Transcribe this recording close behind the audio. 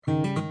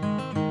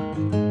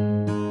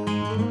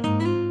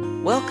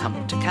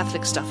Welcome to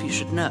Catholic Stuff You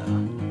Should Know,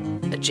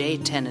 a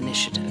J10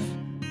 initiative.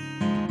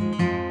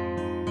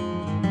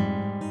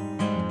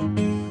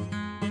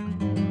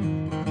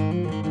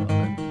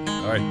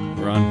 All right,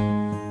 we're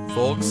on.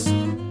 Folks,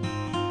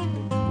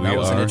 that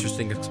was an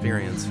interesting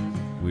experience.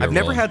 I've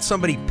never had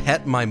somebody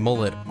pet my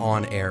mullet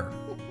on air.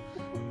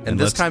 And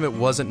this time it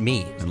wasn't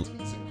me.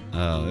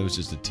 It was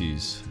just a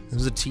tease. It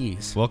was a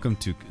tease. Welcome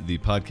to the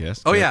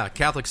podcast. Oh, yeah,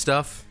 Catholic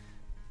Stuff.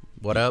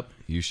 What up?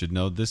 You should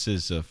know this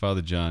is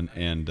Father John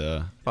and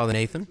Father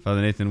Nathan.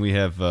 Father Nathan. We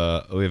have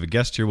a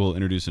guest here. We'll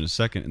introduce in a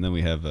second, and then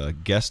we have a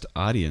guest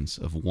audience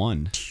of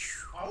one.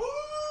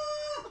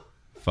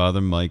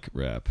 Father Mike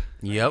Rapp.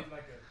 Yep.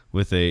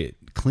 With a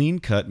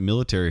clean-cut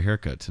military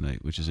haircut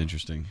tonight, which is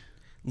interesting.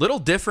 Little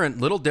different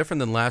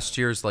than last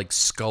year's like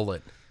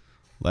skullet.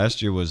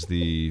 Last year was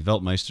the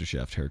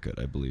Weltmeisterschaft haircut,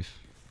 I believe.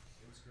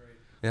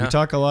 Yeah. We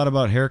talk a lot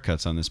about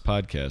haircuts on this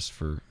podcast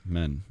for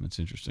men. That's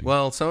interesting.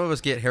 Well, some of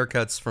us get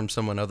haircuts from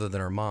someone other than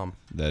our mom.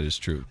 That is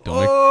true.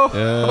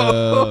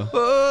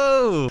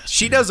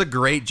 She does a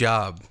great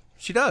job.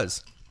 She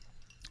does.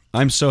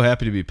 I'm so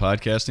happy to be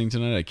podcasting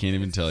tonight. I can't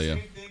even tell you.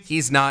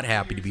 He's not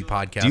happy to be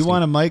podcasting. Do you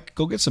want a mic?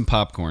 Go get some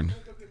popcorn.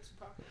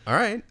 All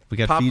right. We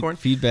got popcorn.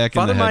 Feedback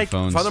in the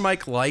headphones. Father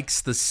Mike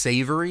likes the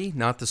savory,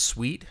 not the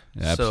sweet.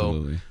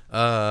 Absolutely.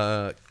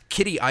 So,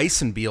 Kitty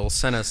Eisenbiel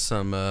sent us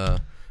some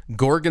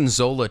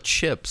Gorgonzola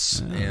chips,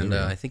 and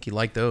I think he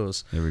liked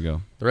those. There we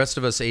go. The rest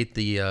of us ate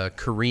the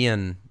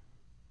Korean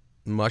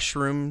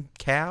mushroom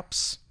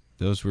caps.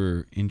 Those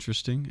were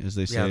interesting, as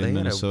they say in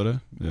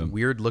Minnesota. Had a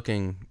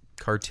weird-looking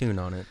cartoon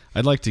on it.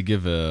 I'd like to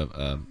give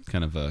a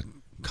kind of a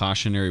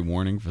cautionary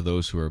warning for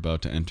those who are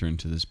about to enter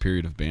into this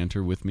period of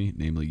banter with me,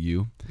 namely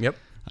you. Yep.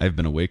 I've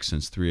been awake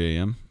since 3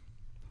 a.m.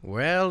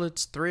 Well,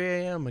 it's 3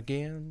 a.m.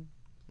 again,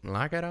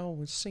 like it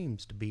always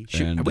seems to be.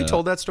 Shoot, And, have we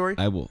told that story?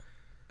 I will.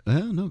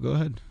 No, go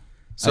ahead.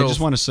 So, I just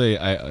want to say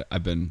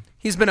I've been...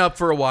 He's been up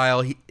for a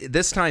while.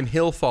 This time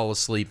he'll fall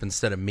asleep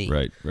instead of me.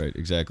 Right,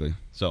 exactly.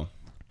 So...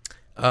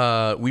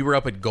 we were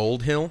up at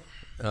Gold Hill,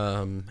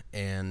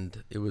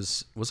 and it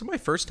was it my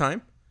first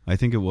time? I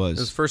think it was.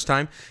 It was first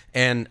time,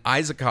 and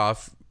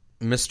Isaacov,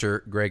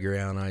 Mr. Gregory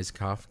Allen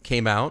Isaacov,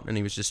 came out, and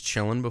he was just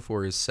chilling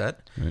before his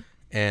set, right.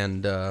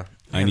 And I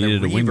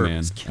needed a wingman.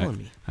 Was killing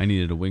me. I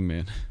needed a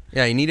wingman.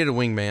 Yeah, he needed a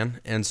wingman,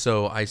 and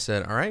so I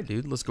said, "All right,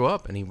 dude, let's go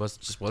up." And he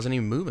wasn't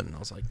even moving. I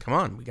was like, "Come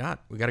on, we got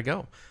to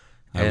go."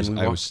 I got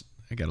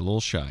a little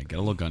shy, got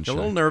a little gun shy, a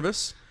little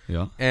nervous.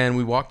 Yeah. And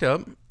we walked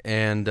up,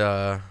 and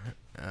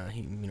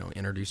he,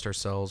 introduced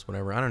ourselves,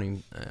 whatever. I don't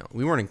even.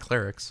 We weren't in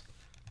clerics,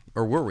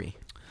 or were we?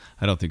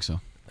 I don't think so.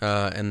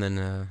 And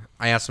then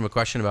I asked him a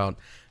question about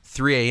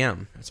 3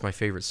 a.m. That's my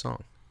favorite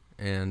song,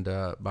 and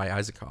by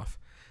Isaacov.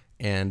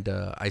 And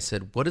I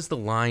said, "What does the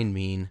line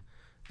mean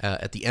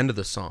at the end of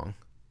the song,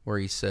 where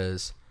he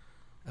says,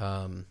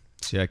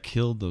 see, I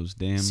killed those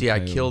damn. See,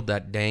 coyote. I killed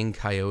that dang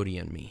coyote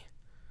in me.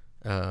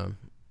 I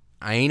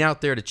ain't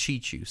out there to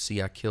cheat you. See,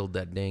 I killed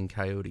that dang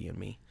coyote in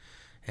me."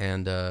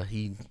 And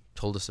he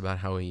told us about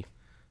how he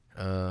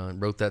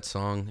wrote that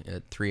song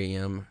at 3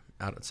 a.m.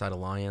 outside of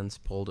Lions,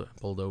 pulled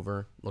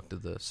over, looked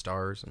at the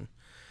stars, and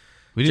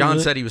John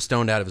said he was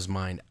stoned out of his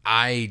mind.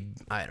 I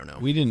don't know.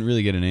 We didn't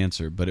really get an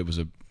answer, but it was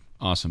a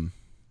awesome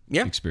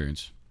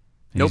experience.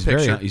 And No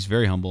picture. He's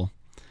very humble.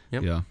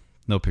 Yep. Yeah,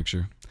 no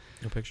picture.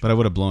 No picture. But I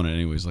would have blown it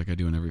anyways, like I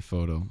do in every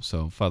photo.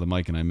 So Father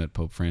Mike and I met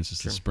Pope Francis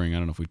this spring. I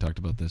don't know if we talked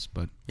about this,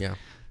 but yeah,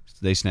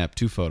 they snapped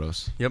 2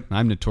 photos. Yep.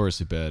 I'm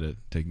notoriously bad at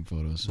taking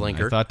photos.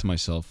 Blinker. I thought to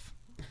myself,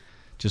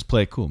 just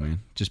play it cool,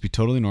 man. Just be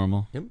totally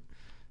normal. Yep.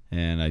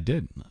 And I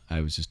did.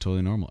 I was just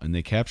totally normal. And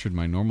they captured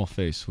my normal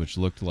face, which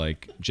looked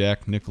like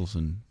Jack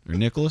Nicholson. Or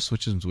Nicholas?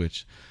 Which is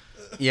which?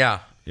 Yeah.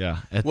 Yeah.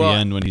 At the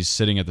end, when he's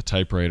sitting at the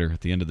typewriter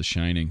at the end of The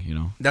Shining,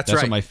 That's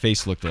right. what my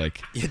face looked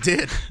like. You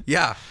did.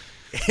 Yeah.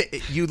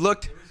 You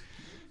looked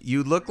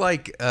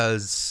like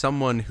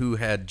someone who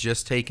had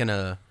just taken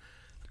a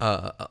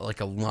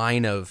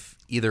line of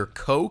either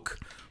Coke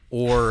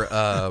or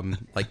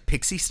like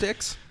Pixie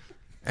Sticks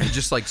and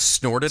just like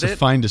snorted It's a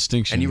fine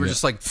distinction. And you were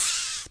just like,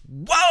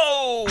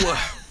 whoa,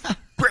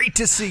 great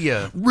to see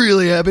you.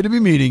 Really happy to be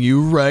meeting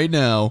you right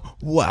now.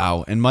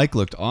 Wow. And Mike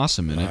looked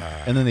awesome in it.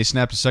 And then they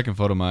snapped a second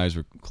photo. My eyes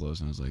were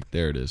closed, and I was like,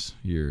 there it is.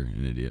 You're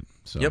an idiot.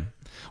 So, Yep.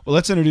 Well,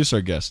 let's introduce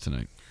our guest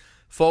tonight.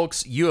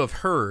 Folks, you have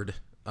heard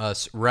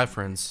us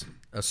reference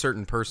a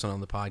certain person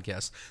on the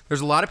podcast.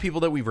 There's a lot of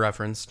people that we've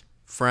referenced,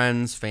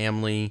 friends,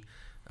 family,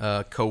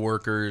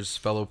 co-workers,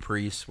 fellow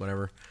priests,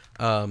 whatever.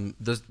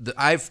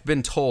 I've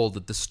been told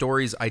that the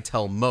stories I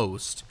tell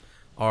most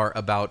are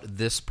about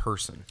this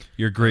person.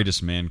 Your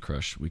greatest man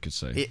crush, we could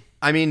say.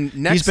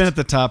 He's been at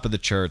the top of the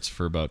charts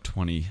for about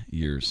 20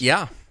 years.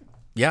 Yeah.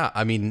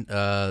 I mean,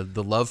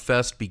 the Love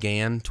Fest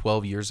began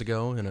 12 years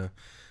ago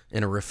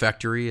in a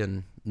refectory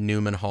in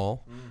Newman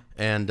Hall,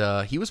 and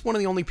he was one of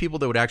the only people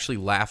that would actually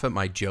laugh at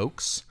my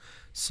jokes.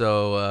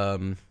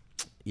 So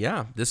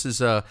Yeah, this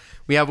is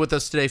we have with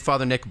us today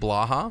Father Nick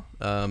Blaha.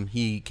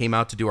 He came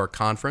out to do our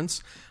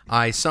conference.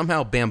 I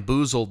somehow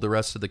bamboozled the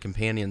rest of the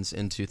companions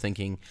into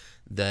thinking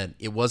that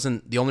it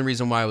wasn't the only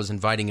reason why I was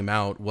inviting him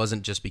out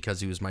wasn't just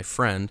because he was my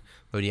friend,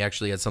 but he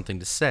actually had something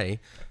to say,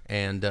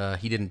 and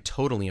he didn't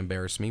totally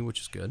embarrass me,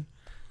 which is good.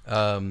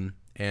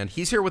 And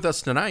he's here with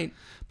us tonight.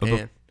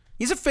 And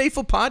he's a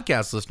faithful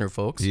podcast listener,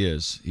 folks. He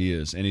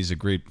is, and he's a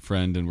great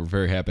friend, and we're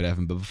very happy to have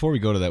him. But before we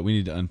go to that, we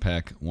need to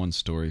unpack one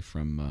story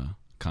from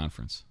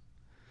conference.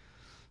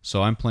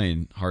 So I'm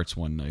playing Hearts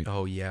one night.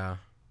 Oh, yeah.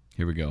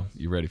 Here we go.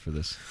 You ready for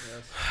this?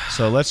 Yes.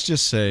 So let's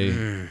just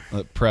say,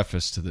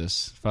 preface to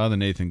this, Father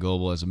Nathan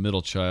Goebel, as a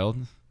middle child,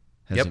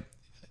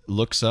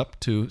 looks up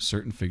to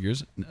certain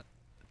figures,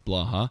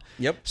 Blaha,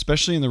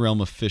 especially in the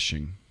realm of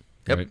fishing,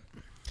 right?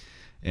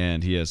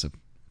 And he has a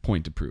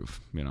point to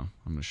prove. I'm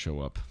going to show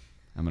up.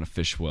 I'm going to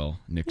fish well.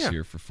 Nick's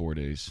here for 4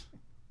 days.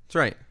 That's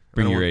right.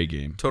 Bring your A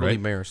game. Totally right?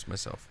 embarrassed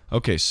myself.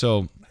 Okay,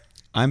 so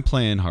I'm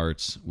playing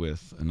Hearts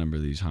with a number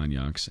of these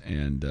Hanyaks,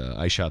 and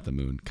I shot the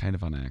moon kind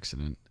of on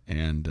accident.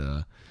 And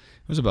it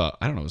was about,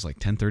 I don't know, it was like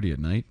 10:30 at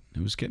night.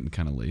 It was getting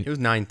kind of late. It was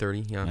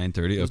 9:30, yeah.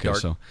 9:30, okay. Dark.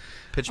 So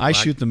Pitch I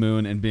black. shoot the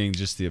moon, and being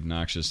just the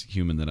obnoxious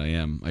human that I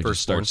am, I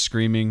just start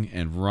screaming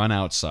and run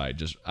outside,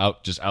 just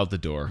out the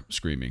door,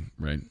 screaming,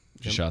 right?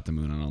 Just shot the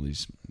moon on all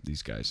these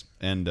guys.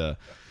 And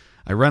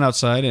I run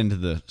outside into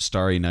the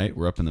starry night.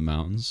 We're up in the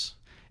mountains,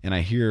 and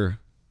I hear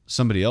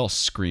somebody else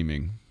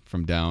screaming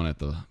from down at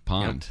the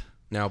pond.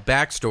 Now,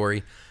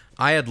 backstory,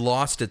 I had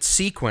lost at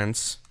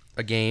Sequence,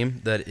 a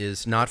game that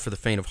is not for the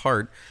faint of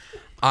heart.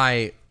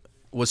 I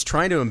was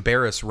trying to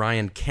embarrass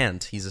Ryan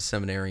Kent. He's a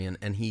seminarian,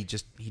 and he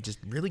just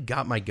really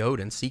got my goat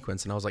in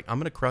Sequence, and I was like, I'm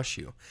going to crush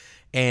you.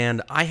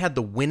 And I had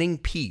the winning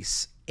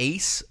piece,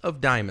 ace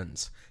of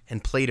diamonds,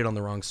 and played it on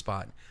the wrong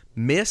spot.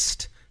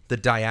 Missed the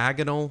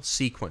diagonal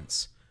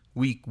sequence.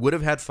 We would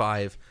have had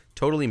 5,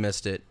 totally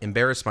missed it,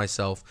 embarrassed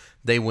myself.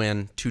 They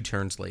win 2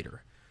 turns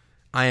later.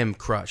 I am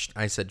crushed.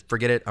 I said,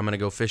 forget it, I'm going to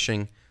go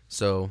fishing.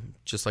 So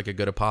just like a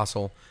good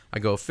apostle, I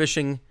go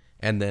fishing,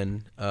 and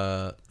then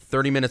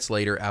 30 minutes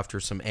later, after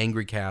some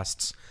angry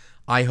casts,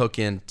 I hook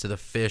into the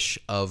fish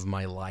of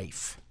my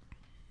life.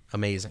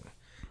 Amazing.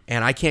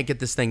 And I can't get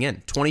this thing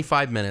in.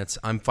 25 minutes,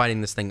 I'm fighting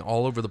this thing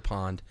all over the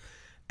pond,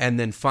 and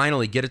then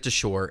finally get it to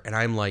shore, and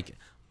I'm like,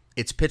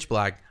 it's pitch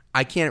black.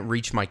 I can't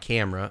reach my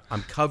camera.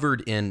 I'm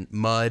covered in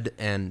mud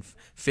and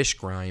fish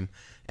grime,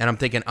 and I'm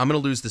thinking, I'm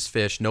going to lose this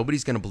fish.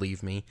 Nobody's going to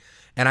believe me.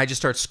 And I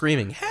just start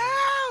screaming,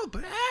 help,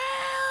 help.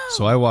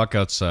 So I walk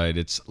outside.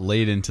 It's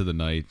late into the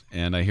night,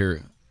 and I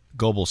hear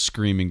Goebel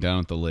screaming down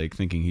at the lake,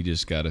 thinking he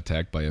just got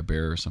attacked by a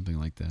bear or something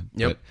like that.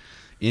 Yep. But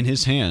in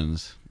his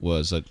hands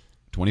was a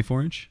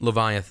 24-inch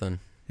Leviathan.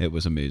 It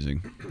was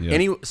amazing.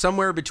 Yeah.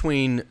 Somewhere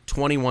between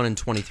 21 and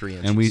 23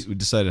 inches. And we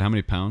decided how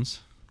many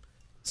pounds?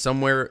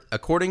 Somewhere,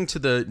 according to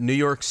the New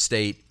York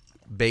State,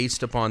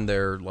 based upon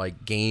their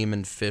game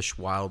and fish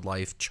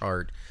wildlife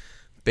chart,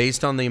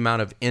 based on the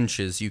amount of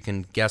inches, you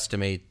can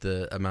guesstimate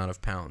the amount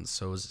of pounds.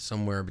 So it was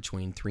somewhere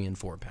between 3 and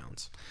 4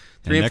 pounds.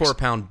 3 and 4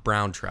 pound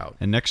brown trout.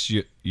 And next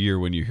year,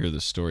 when you hear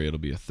the story, it'll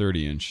be a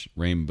 30-inch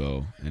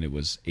rainbow, and it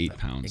was 8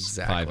 pounds,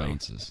 exactly. 5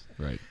 ounces.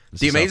 Right.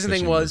 The amazing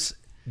thing was,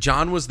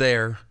 John was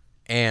there,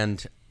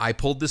 and I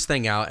pulled this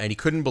thing out, and he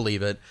couldn't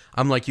believe it.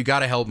 I'm like, you got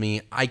to help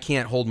me. I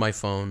can't hold my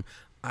phone.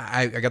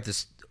 I got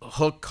this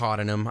hook caught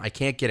in him. I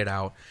can't get it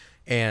out.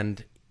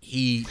 And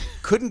he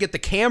couldn't get the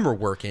camera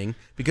working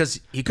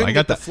because he couldn't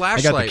get the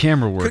flashlight. I got the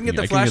camera working. Couldn't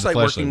get the flashlight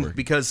working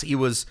because he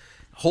was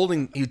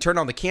he turned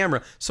on the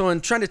camera. So in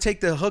trying to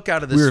take the hook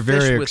out of this, we were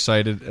very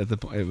excited at the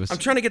point. I'm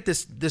trying to get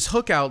this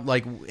hook out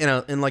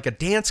in like a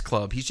dance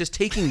club. He's just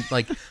taking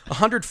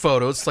 100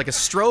 photos, like a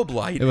strobe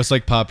light. It was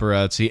like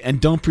paparazzi,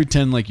 and don't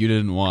pretend like you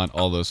didn't want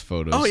all those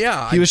photos. Oh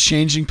yeah, he was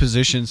changing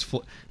positions,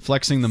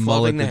 flexing the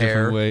mullet the hair.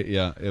 Different way.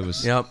 Yeah, it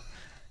was. Yep,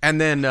 and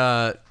then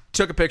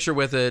took a picture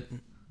with it.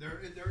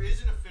 There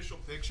is an official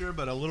picture,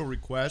 but a little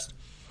request.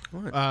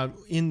 What?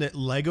 In the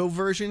Lego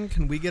version,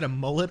 can we get a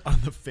mullet on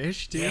the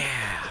fish, too? Yeah.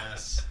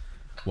 Yes.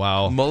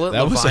 Wow. Mullet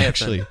that was Leviathan.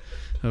 actually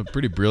a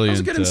pretty brilliant.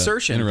 That was a good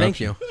insertion.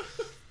 Thank you.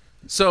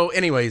 So,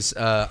 anyways,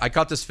 I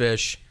caught this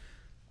fish.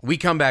 We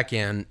come back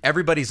in.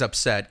 Everybody's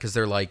upset because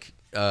they're like,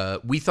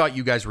 we thought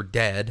you guys were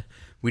dead.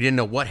 We didn't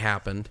know what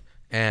happened.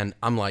 And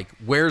I'm like,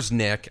 where's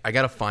Nick? I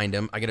got to find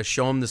him. I got to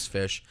show him this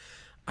fish.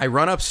 I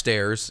run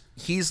upstairs.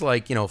 He's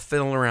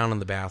fiddling around in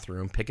the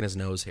bathroom, picking his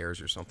nose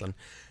hairs or something.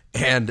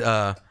 And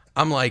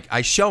I'm like,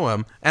 I show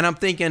him, and I'm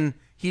thinking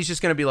he's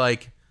just going to be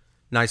like,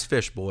 nice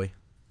fish, boy.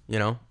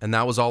 And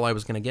that was all I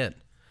was going to get.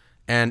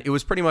 And it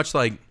was pretty much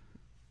like,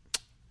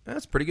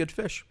 that's pretty good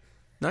fish.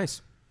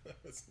 Nice.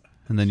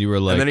 And then you were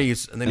like, and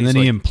then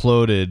he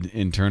imploded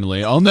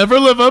internally. I'll never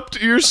live up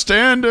to your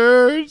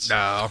standards.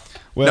 No.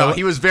 Well, no,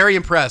 he was very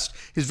impressed.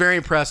 He was very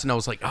impressed, and I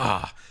was like,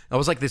 I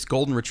was like this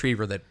golden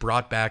retriever that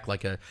brought back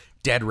like a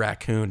dead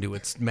raccoon to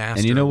its master.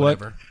 And you know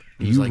what?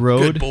 You like,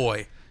 good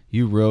boy.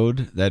 You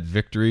rode that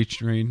victory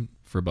train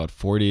for about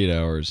 48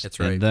 hours. That's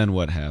right. And then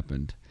what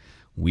happened?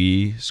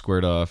 we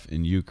squared off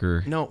in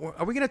Euchre No,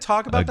 are we going to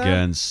talk about that?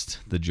 against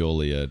the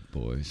Joliet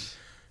boys.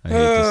 I hate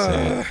to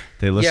say it.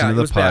 They listen Yeah, to it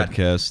the was bad.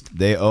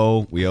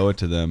 podcast. We owe it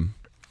to them.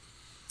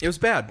 It was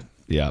bad.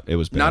 Yeah, it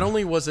was bad. Not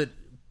only was it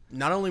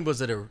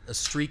a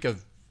streak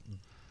of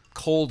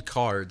cold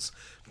cards,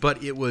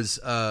 but it was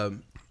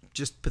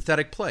just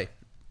pathetic play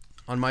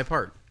on my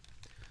part.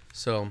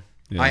 So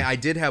Yeah. I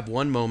did have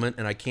one moment,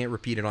 and I can't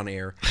repeat it on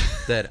air,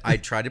 that I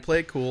tried to play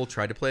it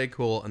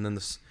cool, and then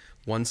this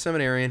one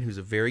seminarian who's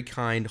a very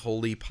kind,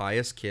 holy,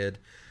 pious kid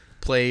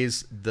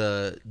plays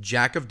the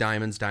Jack of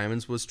Diamonds.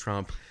 Diamonds was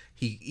trump.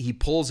 He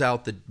pulls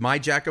out my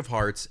Jack of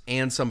Hearts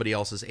and somebody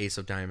else's Ace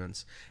of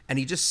Diamonds, and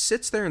he just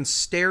sits there and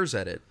stares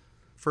at it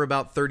for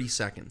about 30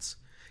 seconds.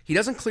 He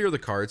doesn't clear the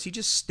cards. He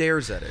just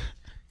stares at it,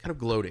 kind of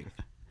gloating,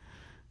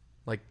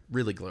 like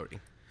really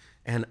gloating.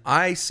 And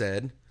I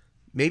said,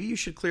 maybe you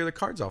should clear the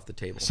cards off the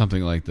table.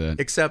 Something like that.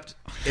 Except,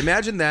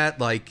 imagine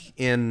that like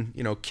in,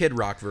 Kid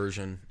Rock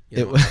version.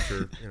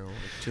 After, like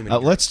too many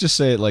Let's just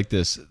say it like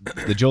this.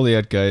 The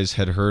Joliet guys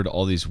had heard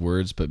all these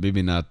words, but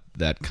maybe not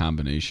that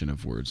combination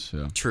of words.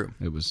 So True.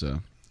 It was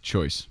a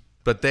choice.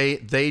 But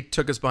they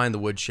took us behind the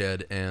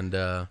woodshed, and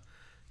and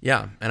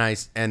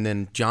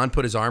then John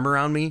put his arm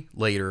around me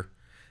later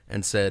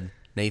and said,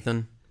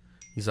 Nathan,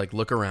 he's like,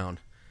 look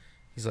around.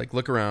 He's like,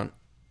 look around.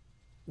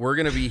 We're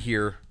gonna be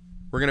here.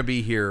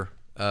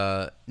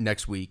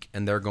 Next week,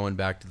 and they're going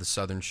back to the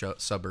southern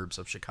suburbs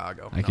of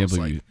Chicago. I can't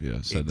believe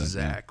you said that.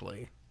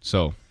 Exactly.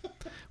 So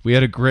we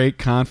had a great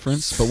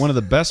conference, but one of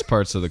the best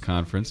parts of the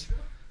conference.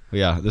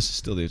 Yeah, this is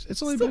still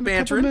it's only been a couple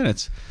bantering.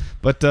 minutes.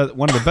 But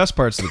one of the best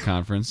parts of the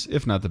conference,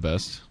 if not the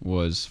best,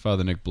 was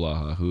Father Nick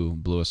Blaha, who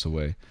blew us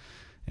away.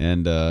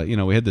 And,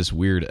 we had this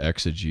weird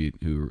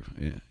exegete who,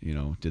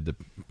 did the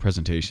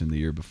presentation the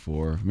year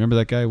before. Remember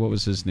that guy? What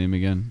was his name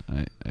again?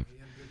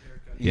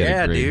 He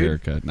had a great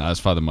haircut. No,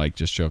 it's Father Mike,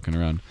 just joking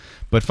around.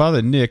 But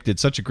Father Nick did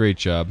such a great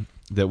job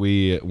that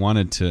we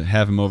wanted to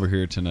have him over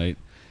here tonight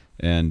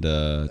and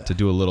to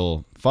do a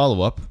little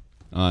follow-up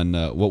on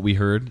what we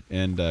heard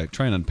and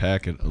try and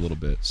unpack it a little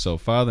bit. So,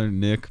 Father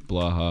Nick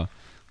Blaha,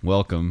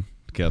 welcome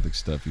to Catholic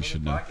Stuff You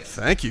Should Know.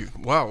 Thank you.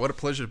 Wow, what a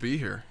pleasure to be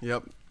here.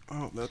 Yep.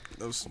 Oh,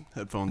 those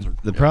headphones are...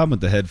 The problem with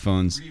the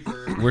headphones,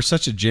 we're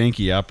such a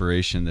janky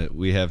operation that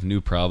we have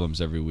new problems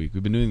every week.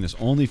 We've been doing this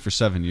only for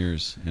 7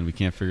 years, and we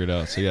can't figure it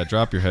out. So, yeah,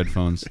 drop your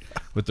headphones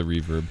with the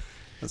reverb.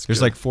 That's There's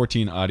good. like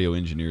 14 audio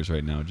engineers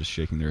right now just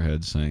shaking their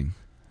heads saying,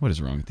 what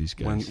is wrong with these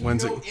guys?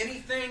 When's it...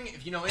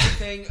 If you know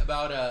anything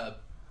about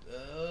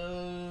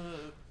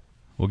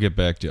We'll get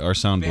back to our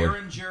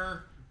soundboard.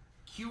 Behringer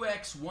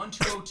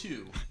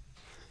QX1202,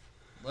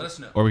 let us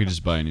know. Or we could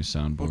just buy a new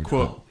soundboard.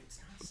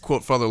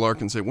 Quote Father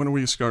Larkin say, when are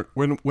we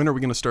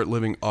going to start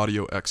living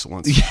audio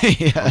excellence?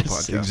 Yes,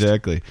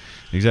 podcast?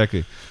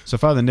 exactly. So,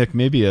 Father Nick,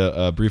 maybe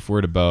a brief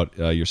word about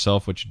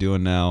yourself, what you're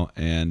doing now,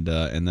 and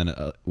then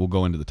we'll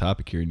go into the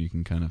topic here, and you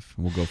can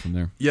we'll go from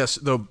there. Yes,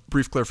 though,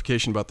 brief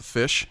clarification about the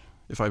fish,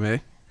 if I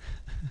may.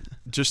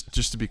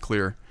 Just to be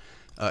clear,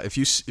 if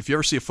you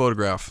ever see a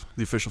photograph,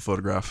 the official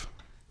photograph,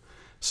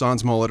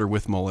 sans mullet or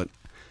with mullet,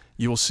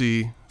 you will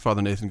see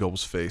Father Nathan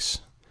Goebel's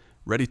face,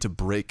 ready to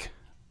break.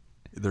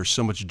 There's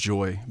so much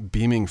joy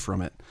beaming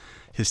from it.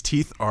 His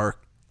teeth are,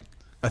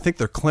 I think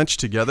they're clenched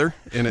together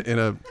in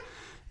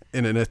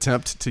an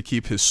attempt to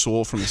keep his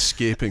soul from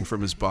escaping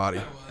from his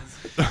body.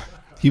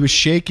 He was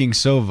shaking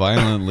so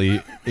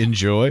violently in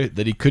joy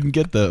that he couldn't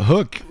get the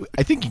hook.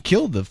 I think he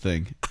killed the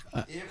thing.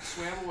 It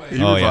swam away. He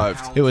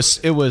revived. Yeah.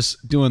 It was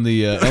doing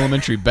the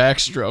elementary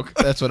backstroke.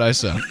 That's what I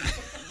saw.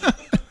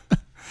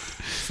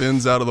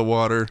 Fins out of the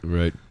water,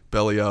 Right.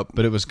 belly up.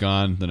 But it was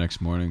gone the next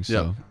morning,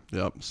 so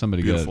Yep.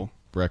 somebody Beautiful. got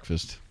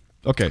breakfast.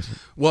 Okay.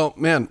 Well,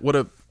 man, what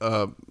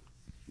a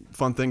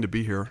fun thing to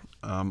be here.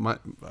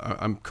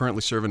 I'm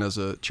currently serving as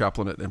a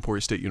chaplain at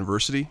Emporia State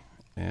University.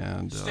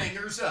 And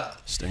Stingers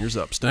up. Stingers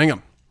up. Sting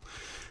 'em.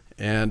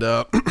 And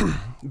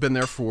been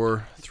there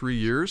for 3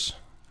 years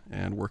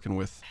and working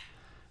with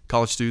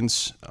college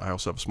students. I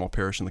also have a small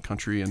parish in the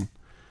country, and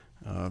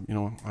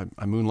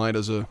I moonlight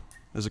as a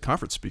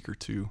conference speaker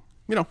to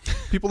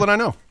people that I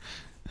know.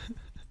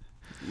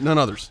 None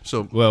others.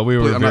 So Well, we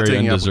were I'm not very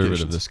taking undeserved of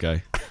applications. this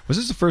guy. Was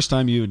this the first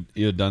time you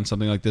had done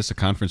something like this, a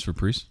conference for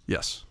priests?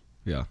 Yes,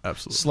 Yeah.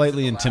 absolutely.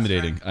 Slightly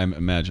intimidating, I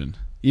imagine.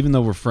 Even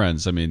though we're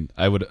friends, I mean,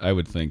 I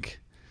would think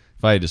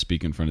if I had to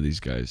speak in front of these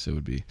guys, it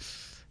would be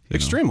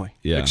Extremely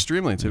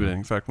intimidating. Yeah.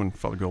 In fact, when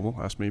Father Goebel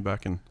asked me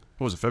back in,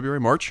 what was it, February,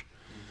 March?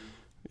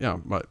 Yeah,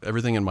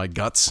 everything in my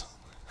guts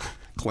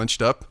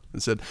clenched up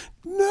and said,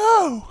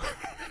 no,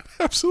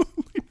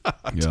 absolutely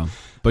not. Yeah.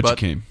 But you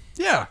came.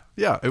 Yeah.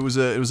 It was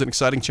an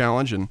exciting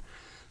challenge, and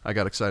I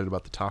got excited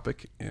about the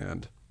topic,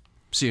 and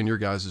seeing your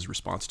guys'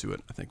 response to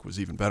it, I think, was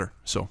even better.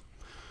 So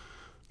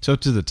to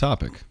the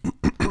topic.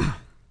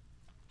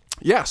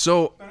 yeah,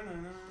 so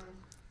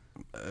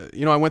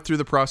I went through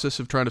the process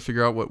of trying to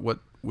figure out what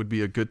would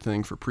be a good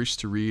thing for priests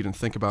to read and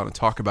think about and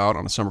talk about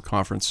on a summer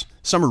conference.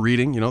 Summer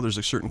reading, there's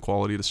a certain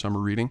quality to summer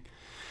reading,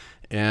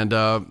 and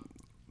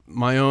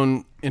my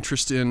own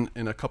interest in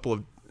a couple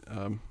of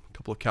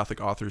couple of Catholic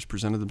authors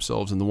presented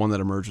themselves, and the one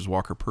that emerged was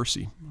Walker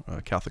Percy,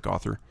 a Catholic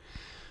author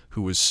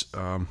who was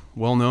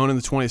well known in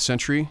the 20th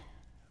century,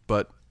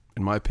 but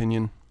in my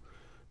opinion,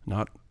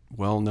 not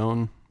well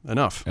known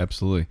enough.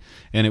 Absolutely.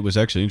 And it was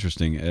actually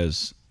interesting,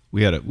 as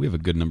we have a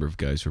good number of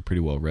guys who are pretty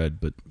well read,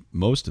 but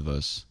most of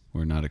us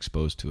were not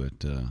exposed to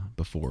it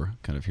before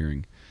kind of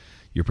hearing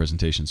your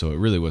presentation. So it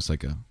really was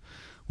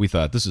we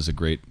thought this is a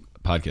great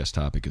podcast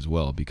topic as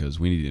well, because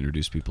we need to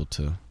introduce people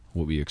to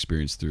what we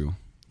experienced through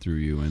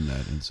you and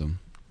that. And so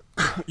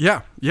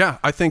Yeah.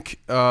 I think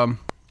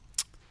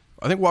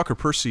Walker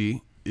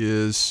Percy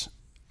is.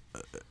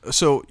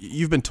 So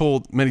you've been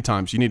told many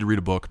times you need to read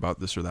a book about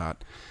this or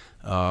that.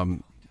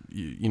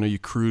 You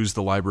cruise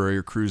the library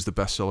or cruise the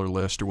bestseller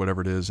list or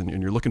whatever it is,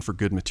 and you're looking for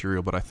good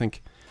material. But I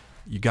think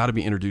you got to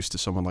be introduced to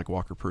someone like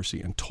Walker Percy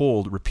and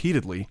told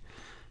repeatedly,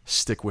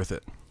 stick with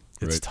it.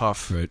 It's Right.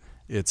 tough. Right.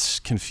 It's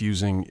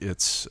confusing.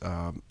 It's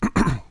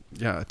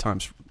at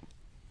times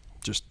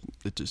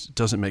it just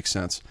doesn't make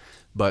sense.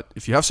 But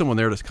if you have someone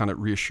there to kind of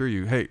reassure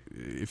you, hey,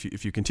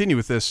 if you continue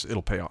with this,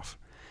 it'll pay off,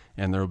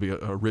 and there will be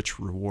a rich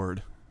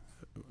reward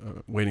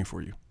waiting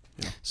for you.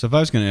 So if I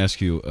was going to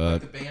ask you,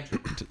 The banter.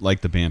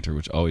 like the banter,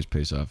 which always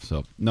pays off.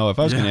 So no, if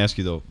I was going to ask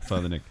you though,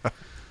 Father Nick,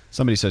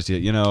 somebody says to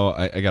you,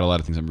 I got a lot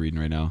of things I'm reading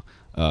right now.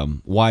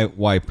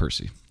 Why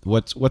Percy?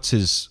 What's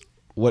his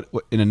what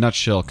in a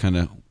nutshell? Kind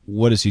of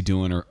what is he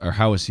doing, or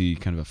how has he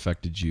kind of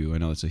affected you? I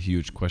know it's a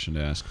huge question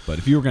to ask, but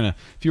if you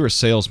were a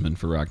salesman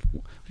for rock,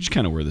 which you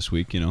kind of were this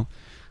week,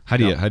 how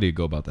do you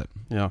go about that?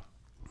 Yeah.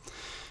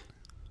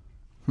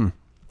 In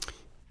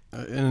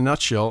a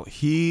nutshell,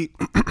 he's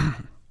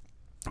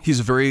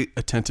a very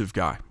attentive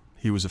guy.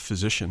 He was a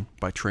physician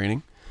by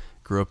training,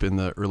 grew up in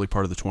the early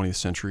part of the 20th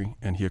century,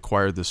 and he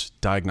acquired this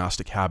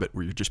diagnostic habit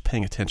where you're just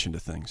paying attention to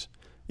things.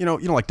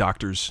 Like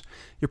doctors,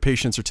 your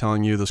patients are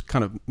telling you those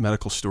kind of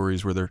medical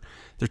stories where they're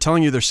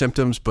telling you their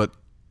symptoms, but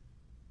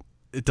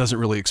it doesn't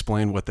really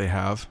explain what they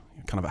have.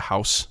 Kind of a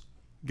house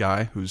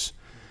guy who's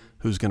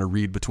going to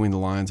read between the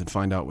lines and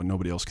find out what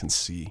nobody else can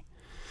see.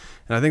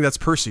 And I think that's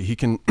Percy. He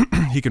can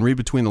read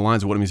between the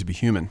lines of what it means to be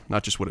human,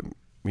 not just what it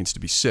means to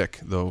be sick,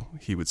 though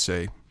he would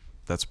say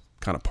that's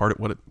kind of part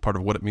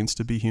of what it means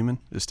to be human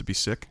is to be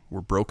sick.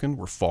 We're broken,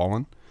 we're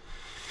fallen.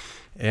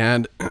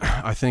 And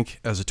I think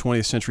as a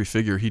 20th century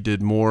figure, he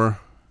did more,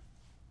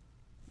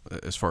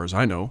 as far as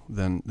I know,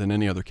 than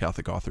any other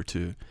Catholic author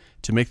to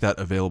make that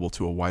available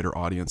to a wider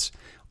audience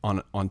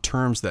on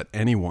terms that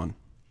anyone,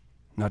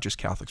 not just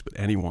Catholics, but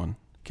anyone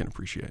can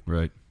appreciate.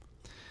 Right.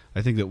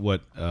 I think that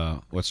what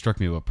struck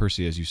me about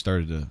Percy as you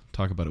started to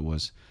talk about it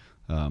was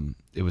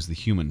the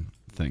human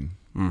thing.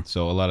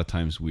 So a lot of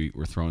times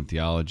we're throwing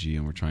theology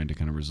and we're trying to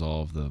kind of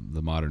resolve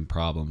the modern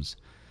problems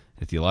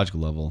at theological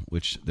level,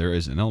 which there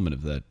is an element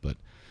of that. But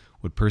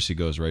what Percy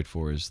goes right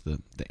for is the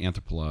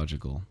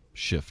anthropological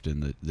shift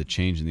and the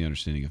change in the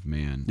understanding of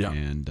man. Yeah.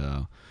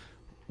 And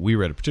we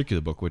read a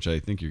particular book, which I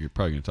think you're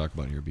probably going to talk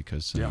about here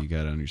because you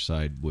got it on your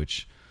side,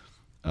 which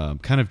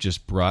kind of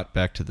just brought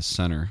back to the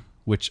center,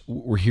 which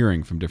we're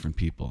hearing from different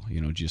people.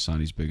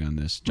 Giussani's big on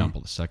this. John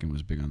Paul II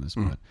was big on this,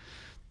 but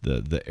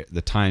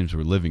the times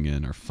we're living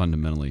in are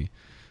fundamentally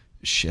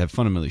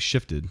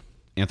shifted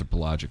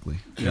anthropologically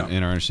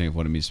in our understanding of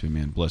what it means to be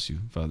man. Bless you,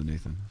 Father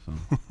Nathan.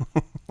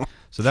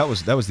 So that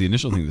was the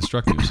initial thing that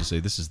struck me, was to say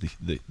this is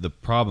the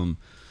problem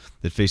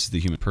that faces the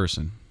human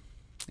person.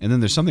 And then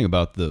there's something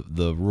about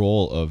the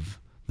role of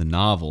the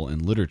novel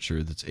and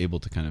literature that's able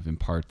to kind of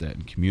impart that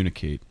and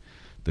communicate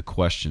the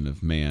question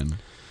of man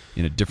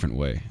in a different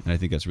way. And I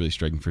think that's really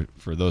striking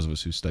for those of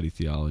us who study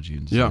theology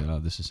and say, oh,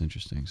 this is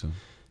interesting. So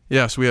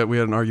yeah, so we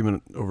had an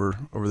argument over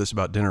this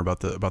about dinner about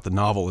the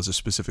novel as a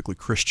specifically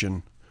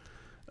Christian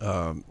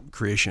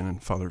creation,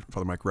 and Father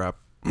Mike Rapp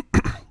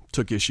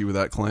took issue with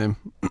that claim.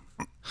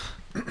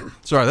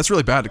 Sorry, that's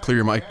really bad to clear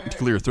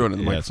your throat in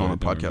the microphone on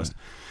the podcast.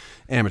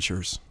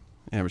 Amateurs.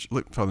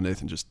 Look, Father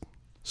Nathan just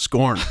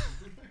scorn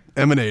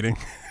emanating.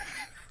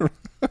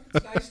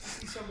 It's nice to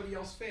see somebody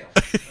else fail.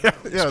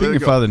 Speaking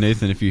of Father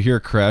Nathan, if you hear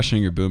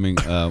crashing or booming,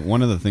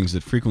 one of the things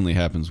that frequently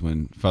happens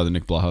when Father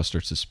Nick Blahouse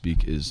starts to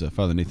speak is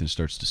Father Nathan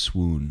starts to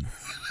swoon.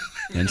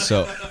 And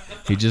so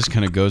he just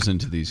kind of goes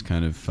into these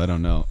kind of, I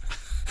don't know.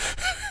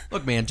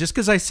 Look, man, just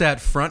because I sat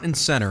front and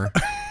center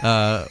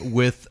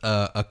with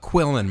a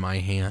quill in my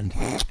hand,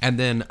 and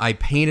then I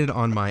painted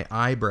on my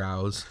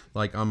eyebrows,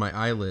 like on my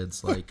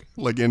eyelids, like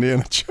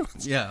Indiana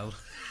Jones. Yeah.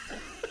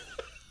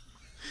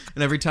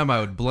 And every time I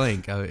would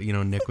blink,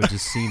 Nick would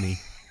just see me.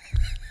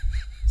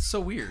 So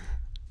weird.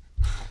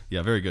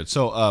 Yeah, very good.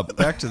 So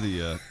back to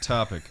the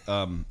topic.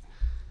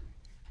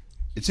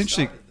 It's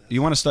interesting.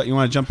 You want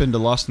to jump into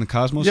Lost in the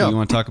Cosmos? Yeah. Or you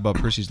want to talk about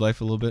Percy's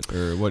life a little bit,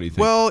 or what do you think?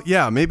 Well,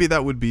 yeah, maybe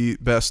that would be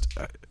best.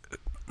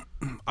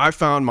 I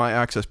found my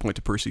access point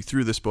to Percy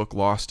through this book,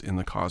 Lost in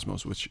the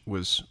Cosmos, which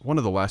was one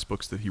of the last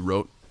books that he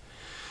wrote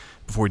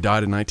before he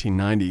died in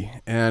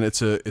 1990, and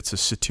it's a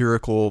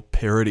satirical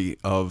parody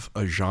of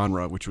a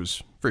genre which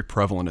was very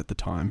prevalent at the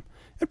time,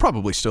 and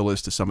probably still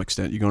is to some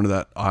extent. You go into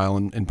that aisle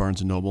in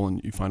Barnes & Noble,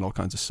 and you find all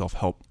kinds of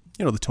self-help,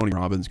 the Tony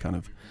Robbins kind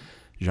of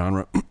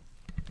genre.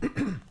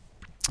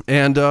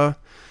 And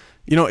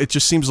it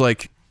just seems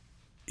like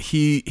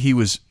he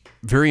was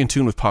very in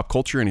tune with pop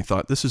culture, and he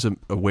thought, this is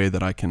a way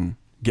that I can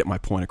get my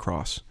point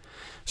across.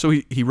 So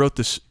he wrote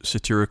this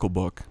satirical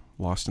book,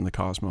 Lost in the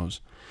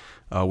Cosmos,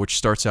 which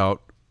starts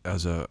out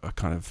as a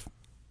kind of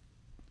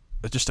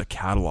just a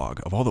catalog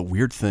of all the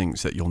weird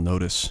things that you'll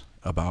notice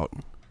about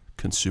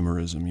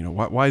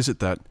consumerism. Why is it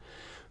that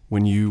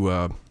when you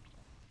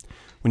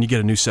get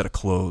a new set of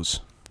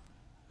clothes,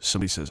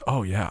 somebody says,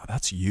 "Oh yeah,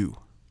 that's you.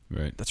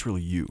 Right. That's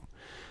really you."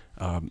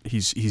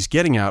 He's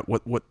getting at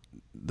what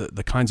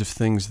the kinds of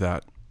things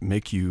that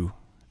make you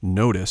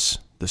notice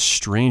the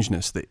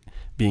strangeness, that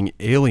being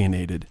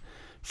alienated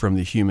from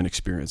the human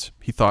experience.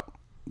 He thought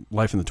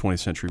life in the 20th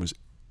century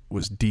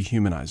was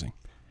dehumanizing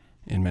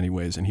in many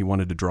ways, and he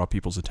wanted to draw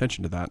people's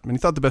attention to that. And he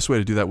thought the best way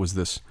to do that was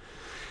this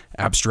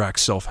abstract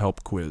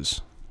self-help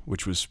quiz,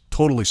 which was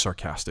totally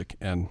sarcastic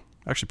and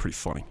actually pretty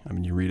funny. I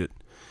mean, you read it.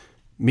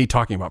 Me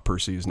talking about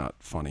Percy is not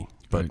funny,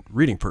 but Right.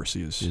 reading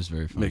Percy is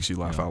very funny. makes you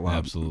laugh out loud.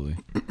 Absolutely.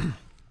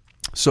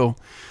 So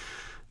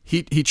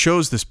he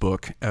chose this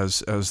book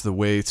as the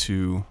way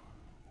to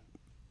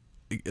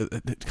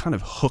kind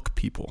of hook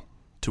people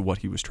to what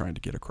he was trying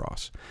to get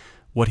across.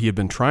 What he had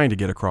been trying to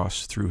get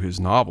across through his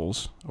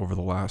novels over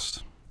the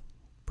last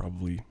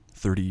probably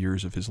 30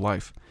 years of his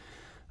life.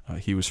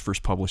 He was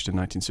first published in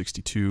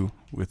 1962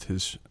 with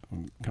his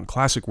kind of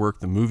classic work,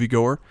 The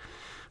Moviegoer,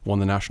 won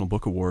the National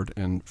Book Award,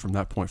 and from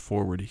that point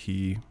forward,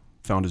 he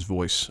found his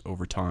voice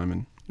over time,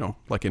 and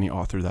like any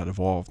author, that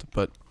evolved.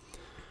 But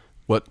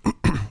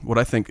what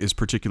I think is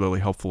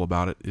particularly helpful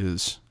about it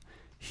is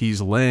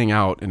he's laying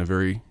out in a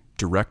very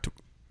direct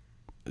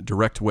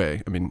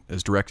way. I mean,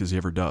 as direct as he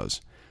ever does,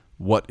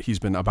 what he's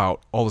been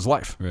about all his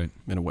life. Right.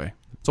 In a way,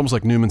 it's almost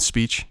like Newman's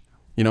speech.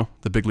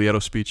 The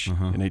Biglietto speech in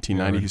 1890.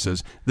 Yeah, right. He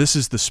says, "This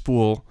is the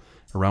spool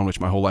around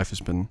which my whole life has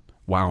been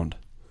wound."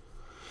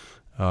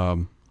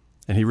 And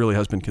he really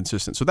has been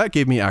consistent. So that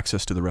gave me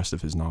access to the rest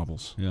of his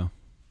novels. Yeah.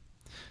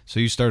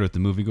 So you started with The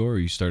Moviegoer, or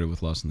you started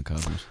with Lost in the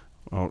Cosmos?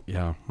 Oh,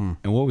 yeah. And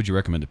what would you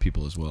recommend to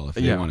people as well, if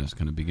they Yeah. want to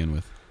kind of begin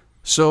with?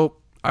 So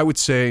I would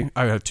say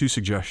I have two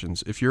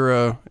suggestions. If you're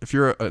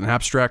an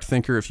abstract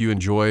thinker, if you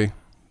enjoy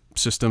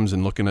systems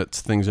and looking at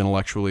things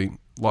intellectually,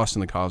 Lost in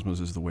the Cosmos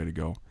is the way to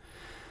go.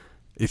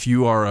 If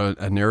you are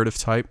a narrative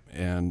type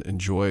and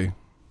enjoy,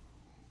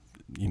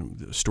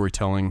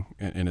 storytelling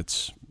in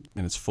its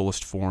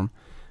fullest form,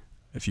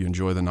 if you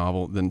enjoy the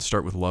novel, then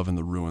start with Love in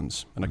the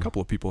Ruins. And a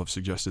couple of people have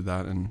suggested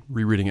that, and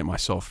rereading it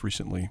myself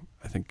recently,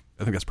 I think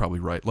that's probably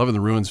right. Love in the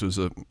Ruins was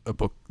a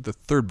book, the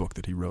third book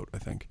that he wrote, I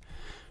think,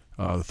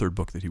 the third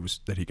book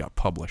that he got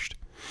published,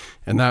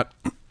 and that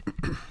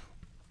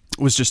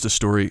was just a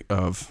story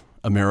of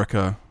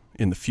America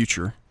in the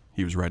future.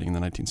 He was writing in the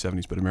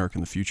 1970s, but America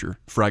in the future,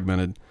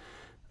 fragmented,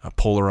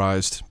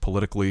 polarized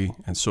politically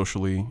and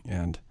socially,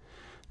 and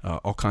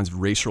all kinds of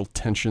racial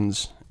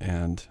tensions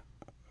and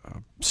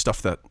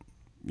stuff that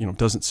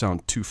doesn't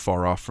sound too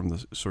far off from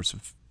the sorts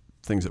of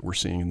things that we're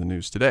seeing in the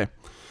news today.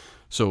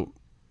 So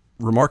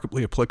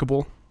remarkably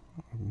applicable,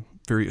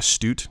 very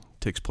astute,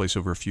 takes place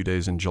over a few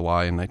days in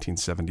July in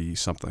 1970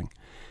 something,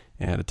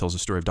 and it tells the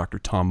story of Dr.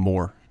 Tom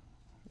More,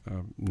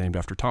 named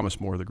after Thomas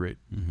More, the great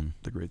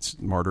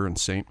martyr and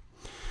saint,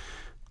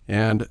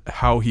 and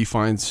how he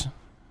finds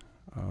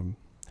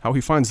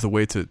the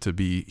way to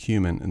be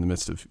human in the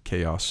midst of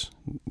chaos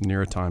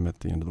near a time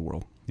at the end of the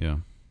world. Yeah.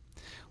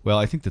 Well,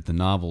 I think that the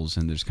novels,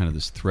 and there's kind of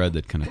this thread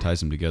that kind of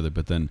ties them together,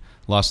 but then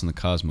Lost in the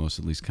Cosmos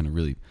at least kind of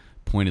really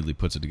pointedly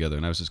puts it together.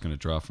 And I was just going to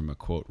draw from a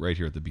quote right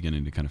here at the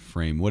beginning to kind of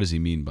frame what does he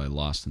mean by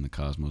lost in the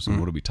cosmos, and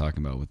what are we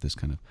talking about with this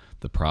kind of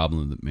the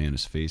problem that man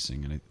is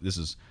facing. And this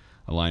is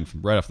a line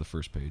from right off the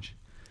first page.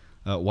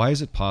 Why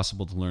is it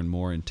possible to learn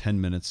more in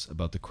 10 minutes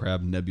about the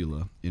Crab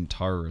Nebula in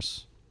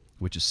Taurus,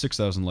 which is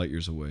 6,000 light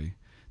years away,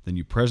 than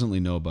you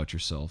presently know about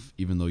yourself,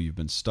 even though you've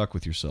been stuck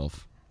with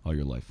yourself all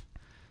your life?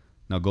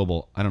 Now,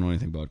 Goebel, I don't know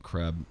anything about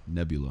Crab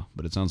Nebula,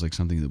 but it sounds like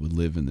something that would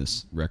live in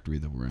this rectory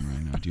that we're in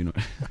right now. Do you know?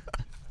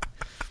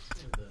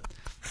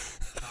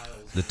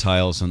 The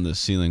tiles on the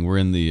ceiling. We're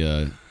in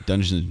the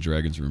Dungeons and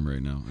Dragons room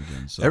right now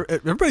again. So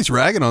Everybody's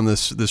ragging on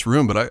this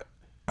room, but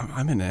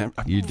I'm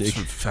You dig?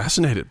 sort of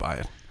fascinated by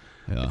it.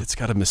 yeah, It's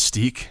got a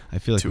mystique. I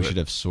feel like to we it. should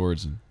have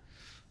swords and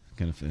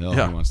kind of.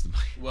 Yeah. He wants to.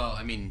 Well,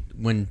 I mean,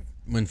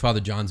 when Father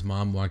John's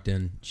mom walked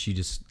in, she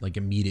just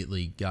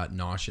immediately got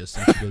nauseous,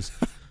 and she goes,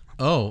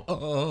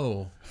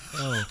 oh.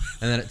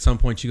 And then at some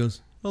point she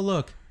goes, "Oh,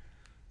 look,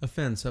 a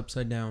fence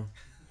upside down."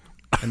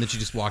 And then she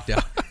just walked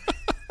out.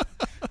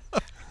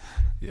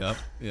 Yep.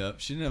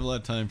 She didn't have a lot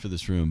of time for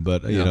this room,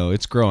 but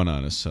it's growing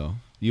on us. So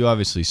you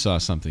obviously saw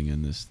something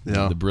in this.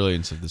 Yeah. The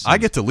brilliance of this. I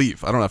get to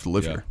leave. I don't have to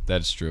live here.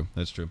 That's true.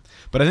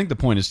 But I think the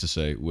point is to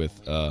say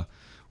with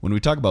when we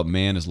talk about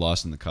man is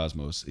lost in the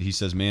cosmos, he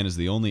says man is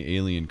the only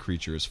alien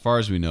creature, as far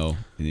as we know,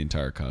 in the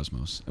entire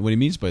cosmos. And what he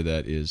means by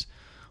that is,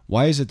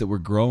 why is it that we're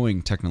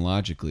growing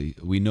technologically?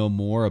 We know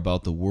more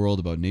about the world,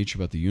 about nature,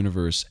 about the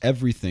universe,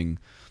 everything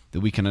that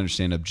we can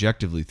understand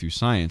objectively through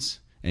science,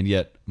 and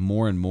yet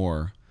more and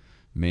more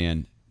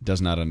man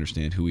does not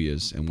understand who he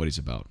is and what he's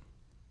about.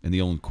 and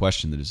the only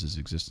question that is his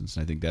existence.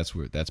 And I think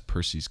that's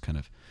Percy's kind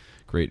of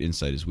great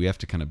insight, is we have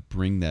to kind of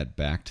bring that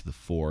back to the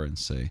fore and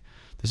say,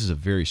 this is a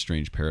very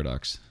strange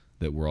paradox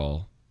that we're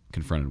all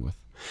confronted with.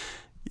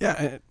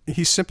 Yeah,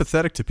 he's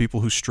sympathetic to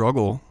people who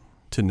struggle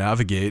to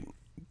navigate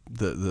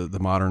the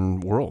modern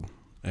world.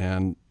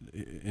 And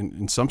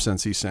in some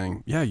sense, he's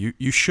saying, yeah,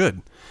 you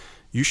should.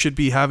 You should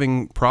be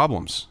having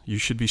problems. You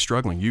should be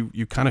struggling.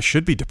 You kind of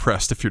should be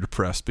depressed if you're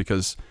depressed,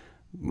 because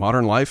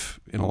modern life,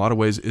 in a lot of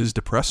ways, is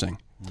depressing.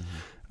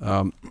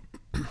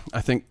 Mm-hmm.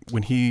 I think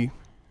when he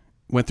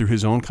went through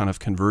his own kind of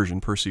conversion,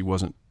 Percy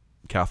wasn't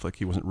Catholic.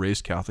 He wasn't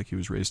raised Catholic. He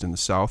was raised in the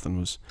South and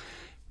was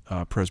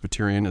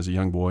Presbyterian as a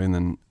young boy, and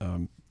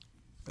then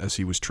as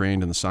he was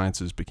trained in the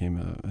sciences, became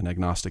an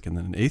agnostic and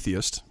then an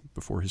atheist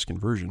before his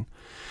conversion.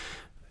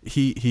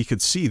 He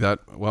could see that,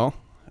 well,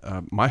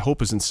 my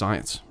hope is in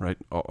science, right?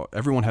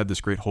 Everyone had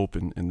this great hope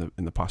in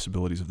the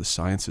possibilities of the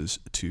sciences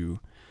to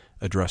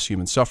address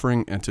human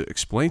suffering and to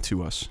explain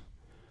to us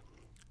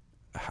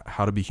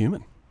how to be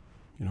human.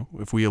 You know,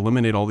 if we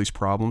eliminate all these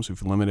problems,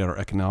 if we eliminate our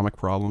economic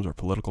problems, our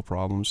political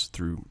problems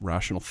through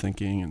rational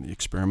thinking and the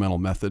experimental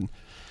method,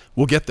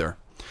 we'll get there.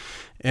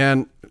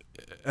 And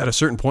at a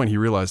certain point, he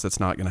realized that's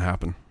not going to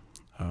happen.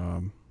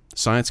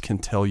 Science can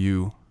tell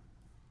you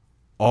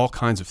all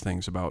kinds of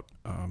things about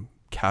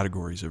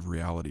categories of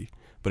reality,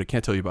 but it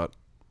can't tell you about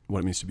what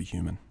it means to be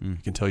human.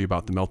 It can tell you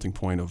about the melting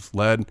point of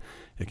lead.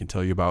 It can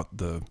tell you about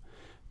the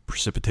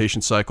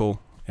precipitation cycle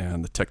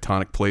and the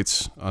tectonic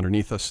plates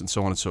underneath us and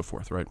so on and so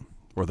forth, right?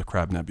 Or the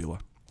Crab Nebula.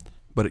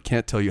 But it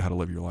can't tell you how to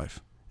live your life.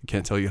 It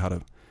can't tell you how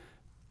to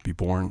be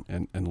born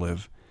and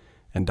live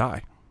and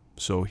die.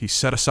 So he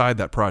set aside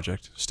that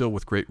project, still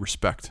with great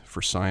respect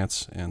for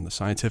science and the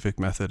scientific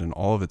method and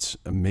all of its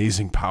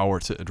amazing power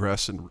to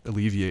address and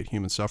alleviate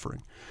human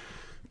suffering.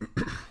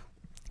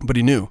 But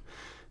he knew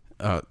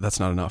that's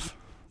not enough.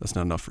 That's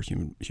not enough for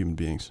human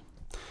beings.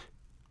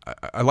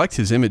 I liked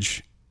his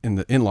image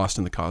in Lost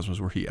in the Cosmos,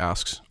 where he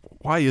asks,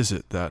 why is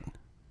it that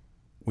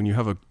when you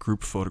have a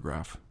group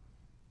photograph,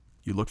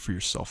 you look for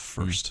yourself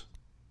first?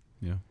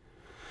 Yeah.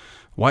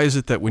 Why is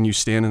it that when you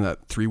stand in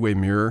that three-way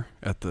mirror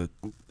at the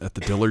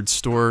Dillard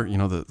store, you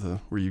know, the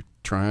where you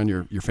try on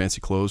your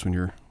fancy clothes when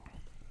you're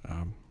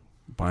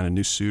buying a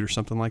new suit or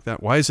something like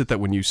that? Why is it that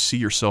when you see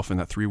yourself in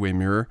that three-way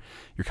mirror,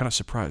 you're kind of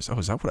surprised? Oh,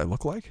 is that what I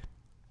look like?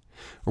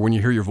 Or when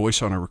you hear your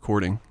voice on a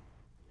recording,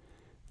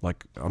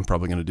 like I'm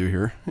probably going to do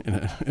here in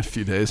a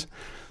few days,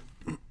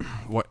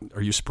 what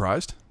are you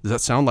surprised? Does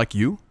that sound like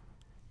you?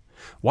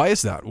 Why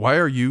is that? Why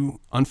are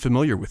you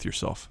unfamiliar with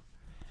yourself?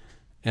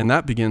 And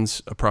that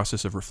begins a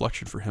process of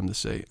reflection for him to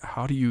say,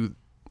 how do you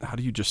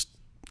just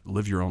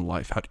live your own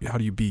life? How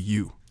do you be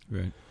you?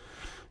 Right.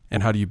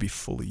 And how do you be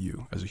fully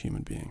you as a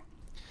human being?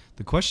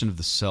 The question of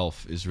the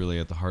self is really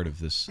at the heart of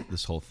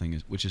this whole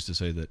thing, which is to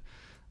say that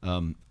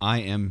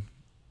I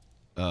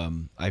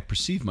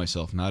perceive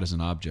myself not as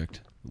an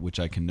object, which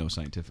I can know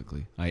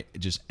scientifically. I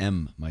just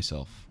am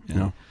myself. And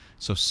Yeah.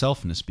 so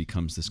selfness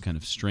becomes this kind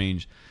of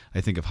strange, I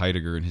think of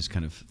Heidegger and his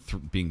kind of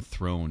being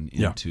thrown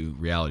into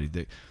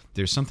reality.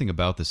 There's something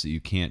about this that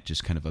you can't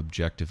just kind of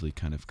objectively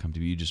kind of come to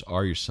be. You just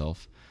are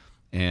yourself.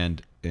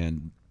 And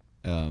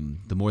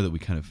the more that we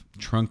kind of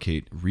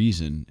truncate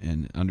reason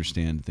and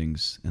understand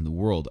things in the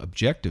world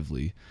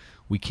objectively,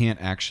 we can't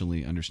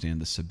actually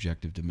understand the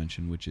subjective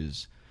dimension, which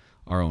is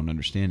our own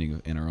understanding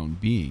and our own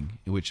being,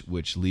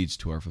 which leads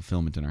to our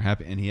fulfillment and our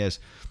happiness. And he has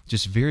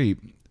just very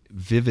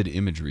vivid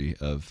imagery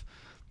of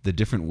the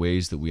different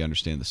ways that we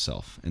understand the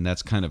self. And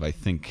that's kind of, I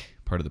think,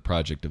 part of the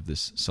project of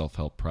this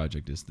self-help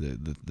project is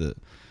the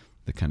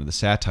kind of the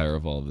satire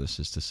of all of this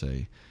is to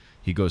say,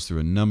 he goes through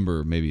a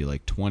number, maybe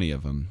like 20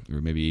 of them, or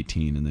maybe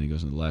 18, and then he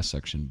goes into the last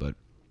section, but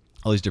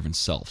all these different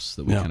selves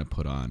that we kind of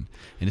put on.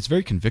 And it's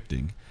very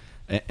convicting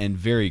and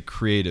very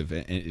creative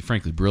and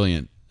frankly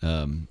brilliant.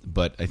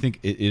 But I think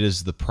it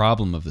is the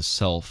problem of the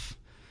self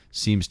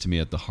seems to me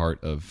at the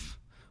heart of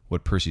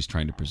what Percy's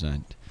trying to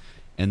present.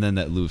 And then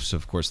that leaves,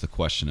 of course, the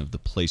question of the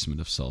placement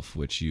of self,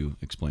 which you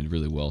explained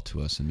really well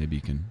to us, and maybe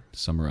you can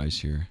summarize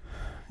here.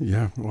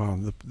 Yeah, wow.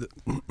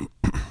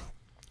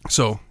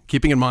 So,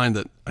 keeping in mind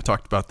that I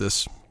talked about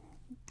this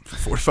for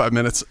 45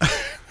 minutes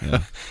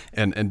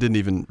and didn't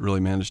even really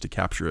manage to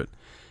capture it,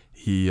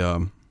 he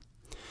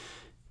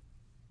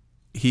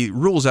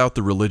rules out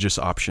the religious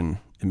option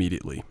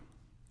immediately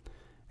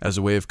as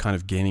a way of kind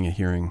of gaining a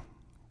hearing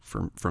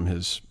from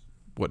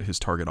what his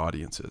target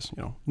audience is.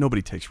 You know,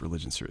 nobody takes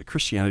religion seriously.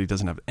 Christianity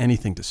doesn't have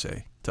anything to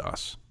say to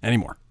us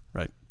anymore,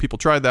 right? People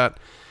tried that.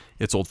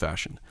 It's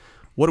old-fashioned.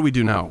 What do we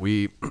do now?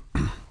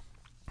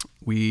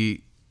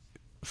 We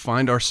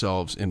find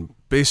ourselves in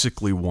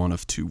basically one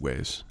of two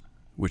ways,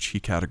 which he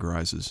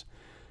categorizes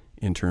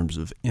in terms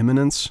of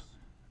immanence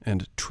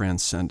and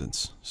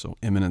transcendence. So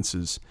immanence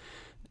is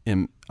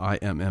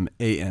IMMANNENCE,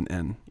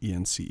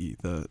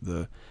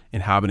 the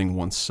inhabiting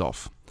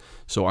oneself.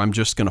 So I'm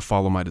just going to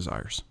follow my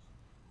desires.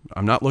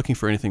 I'm not looking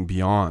for anything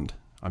beyond.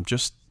 I'm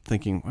just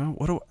thinking,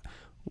 well,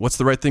 what's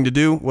the right thing to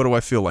do? What do I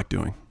feel like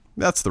doing?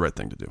 That's the right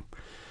thing to do.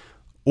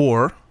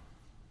 Or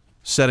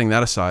setting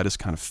that aside as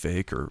kind of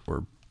fake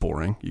or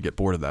boring. You get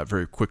bored of that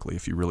very quickly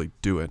if you really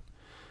do it.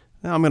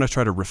 Now I'm going to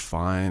try to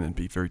refine and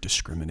be very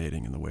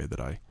discriminating in the way that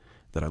I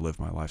live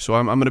my life. So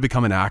I'm going to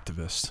become an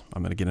activist.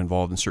 I'm going to get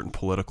involved in certain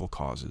political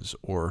causes,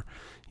 or,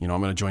 I'm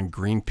going to join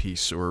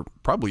Greenpeace, or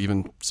probably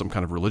even some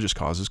kind of religious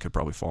causes could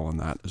probably fall in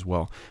that as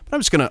well. But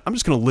I'm just going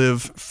to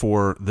live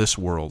for this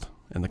world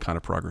and the kind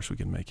of progress we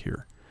can make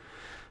here.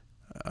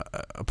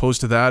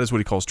 Opposed to that is what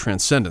he calls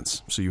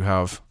transcendence. So you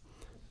have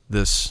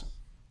this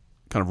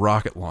kind of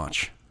rocket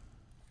launch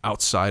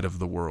outside of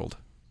the world.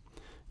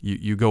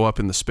 You go up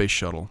in the space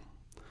shuttle,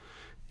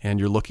 and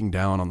you're looking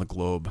down on the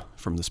globe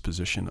from this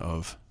position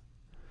of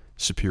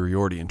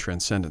superiority and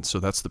transcendence.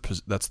 So that's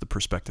the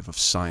perspective of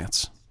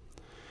science.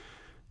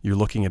 You're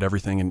looking at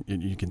everything,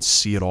 and you can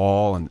see it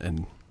all,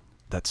 and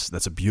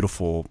that's a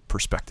beautiful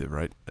perspective,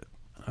 right?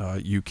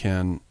 You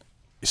can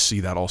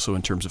see that also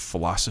in terms of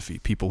philosophy.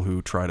 People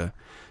who try to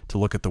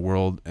look at the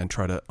world and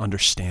try to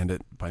understand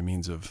it by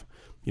means of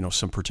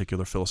some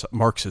particular philosophy,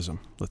 Marxism,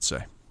 let's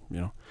say,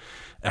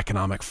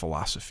 economic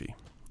philosophy.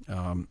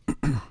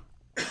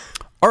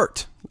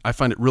 Art. I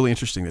find it really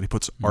interesting that he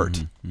puts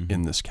art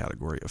in this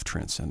category of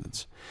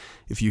transcendence.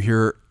 If you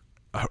hear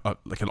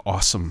like an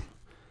awesome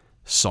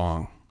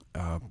song,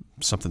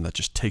 something that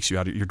just takes you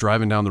out, you're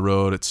driving down the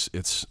road, it's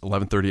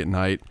 11:30 at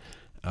night,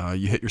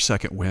 you hit your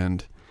second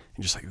wind,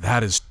 and just like,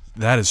 that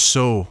is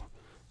so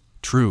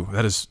true.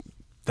 That is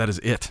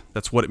it.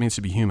 That's what it means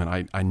to be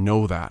human. I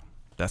know that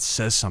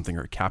says something,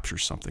 or it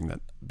captures something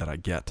that I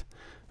get.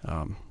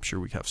 I'm sure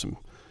we have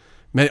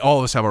all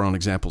of us have our own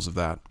examples of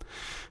that.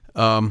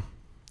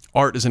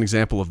 Art is an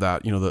example of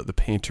that. The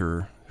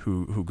painter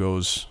who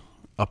goes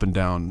up and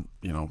down,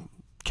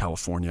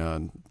 California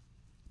and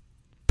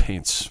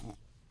paints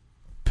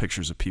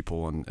pictures of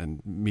people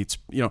and meets,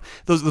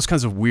 those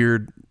kinds of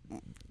weird,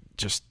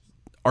 just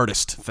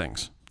artist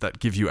things that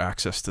give you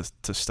access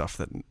to stuff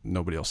that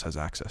nobody else has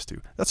access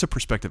to. That's a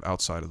perspective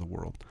outside of the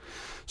world.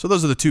 So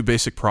those are the two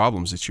basic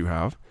problems that you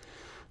have,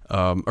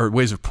 or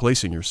ways of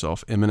placing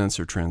yourself: immanence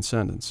or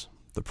transcendence.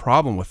 The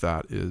problem with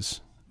that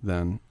is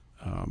then,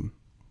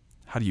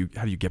 how do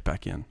you get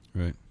back in?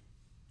 Right.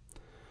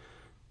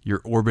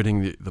 You're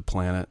orbiting the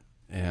planet,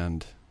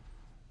 and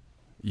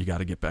you got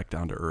to get back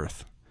down to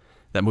Earth.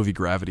 That movie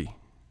Gravity,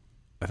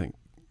 I think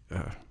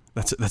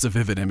that's a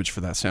vivid image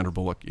for that. Sandra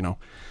Bullock,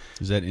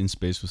 Is that In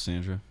Space with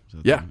Sandra?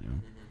 Yeah.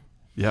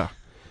 Yeah.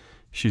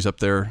 She's up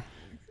there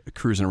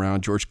cruising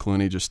around. George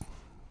Clooney just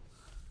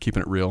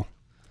keeping it real.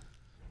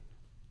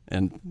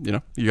 And,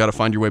 you got to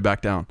find your way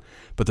back down.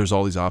 But there's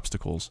all these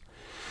obstacles.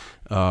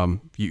 You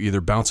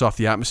either bounce off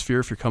the atmosphere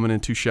if you're coming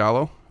in too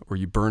shallow, or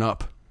you burn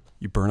up.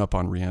 You burn up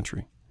on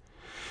reentry.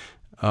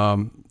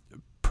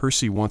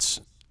 Percy wants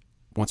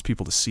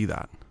people to see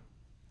that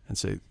and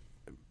say,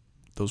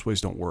 those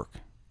ways don't work.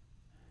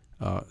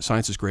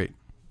 Science is great.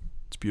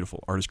 It's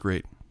beautiful. Art is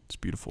great. It's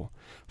beautiful.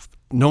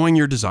 Knowing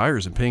your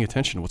desires and paying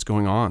attention to what's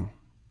going on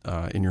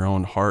in your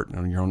own heart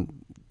and your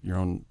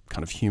own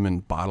kind of human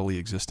bodily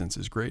existence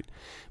is great.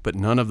 But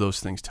none of those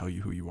things tell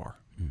you who you are.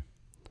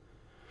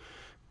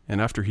 And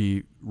after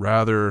he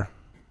rather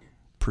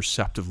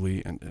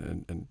perceptively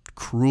and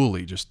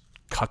cruelly just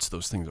cuts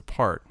those things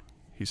apart,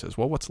 he says,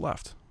 well, what's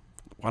left?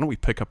 Why don't we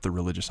pick up the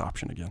religious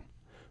option again?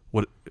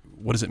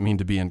 What does it mean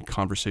to be in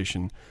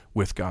conversation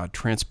with God,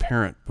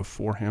 transparent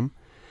before him,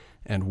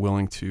 and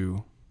willing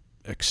to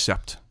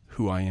accept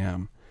who I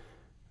am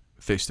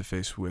face to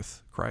face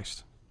with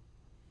Christ?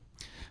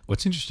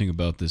 What's interesting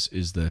about this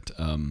is that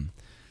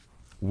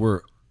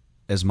we're,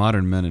 as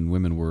modern men and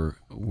women,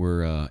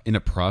 we're in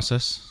a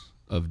process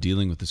of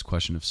dealing with this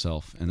question of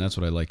self, and that's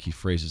what I like. He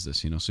phrases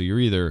this, So you're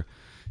either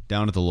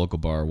down at the local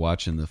bar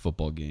watching the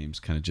football games,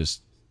 kind of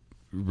just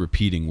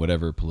repeating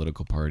whatever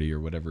political party or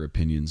whatever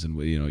opinions,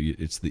 and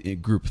it's the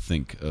group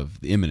think of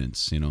the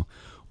immanence,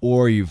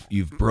 or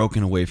you've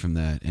broken away from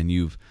that, and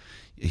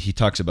he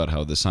talks about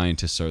how the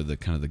scientists are the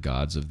kind of the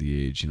gods of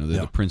the age,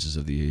 they're the princes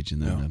of the age,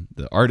 and then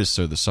the artists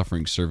are the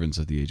suffering servants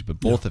of the age, but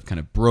both have kind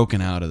of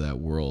broken out of that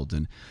world.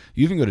 And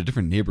you even go to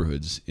different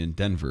neighborhoods in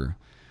Denver,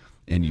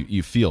 and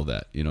you feel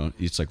that,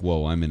 it's like,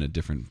 whoa, I'm in a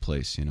different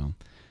place, and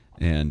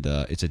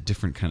it's a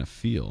different kind of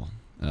feel.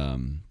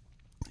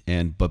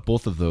 But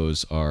both of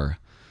those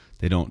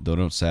they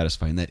don't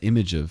satisfy. And that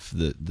image of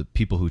the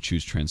people who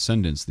choose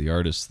transcendence, the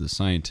artists, the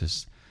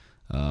scientists,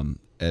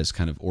 as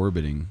kind of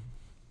orbiting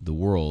the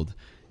world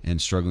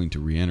and struggling to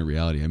re-enter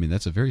reality. I mean,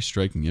 that's a very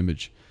striking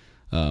image.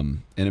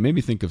 And it made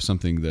me think of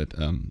something that,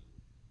 and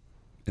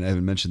I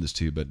haven't mentioned this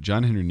to you, but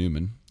John Henry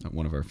Newman,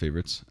 one of our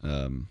favorites,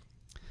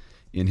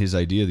 in his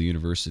Idea of the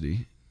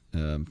University,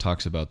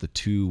 talks about the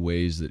two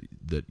ways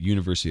that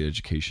university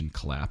education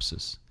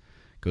collapses.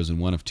 It goes in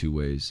one of two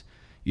ways: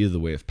 either the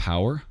way of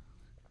power,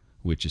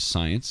 which is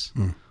science,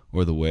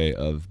 or the way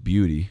of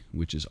beauty,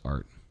 which is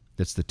art.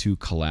 That's the two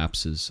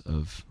collapses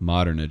of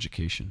modern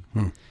education.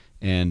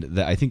 And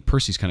I think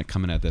Percy's kind of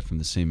coming at that from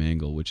the same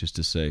angle, which is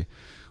to say,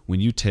 when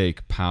you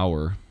take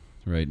power,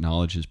 right,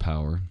 knowledge is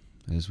power,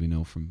 as we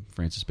know from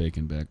Francis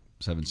Bacon back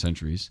 7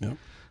 centuries,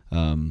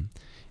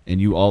 and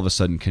you all of a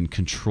sudden can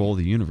control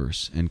the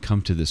universe and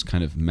come to this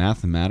kind of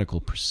mathematical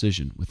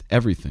precision with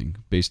everything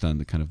based on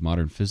the kind of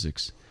modern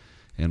physics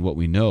and what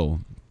we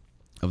know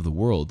of the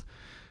world,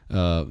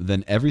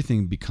 then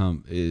everything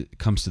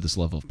comes to this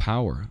level of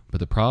power. But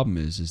the problem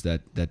is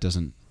that that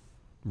doesn't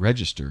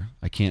register.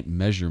 I can't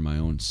measure my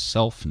own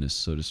selfness,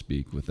 so to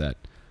speak, with that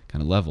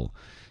kind of level.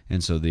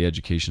 And so the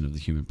education of the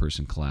human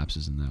person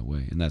collapses in that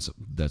way. And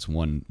that's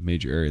one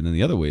major area. And then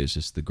the other way is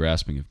just the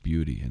grasping of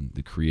beauty and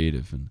the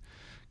creative and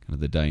kind of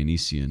the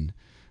Dionysian,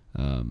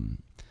 and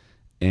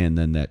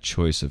then that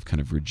choice of kind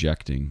of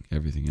rejecting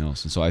everything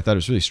else. And so I thought it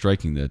was really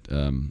striking that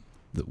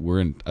that we're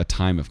in a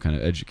time of kind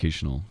of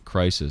educational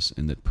crisis,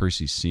 and that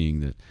Percy's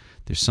seeing that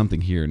there's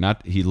something here.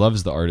 He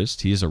loves the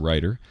artist, he is a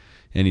writer,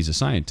 and he's a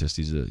scientist,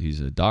 he's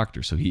a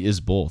doctor, so he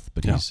is both.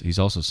 But he's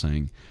also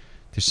saying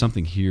there's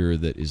something here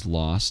that is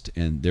lost,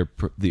 and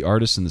the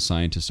artists and the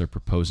scientists are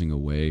proposing a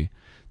way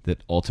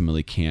that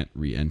ultimately can't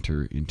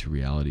re-enter into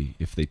reality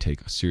if they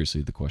take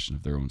seriously the question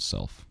of their own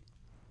self.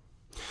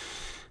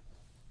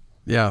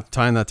 Yeah,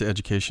 tying that to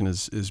education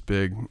is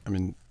big. I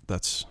mean,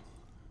 that's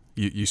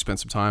you spent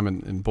some time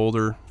in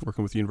Boulder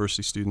working with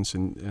university students,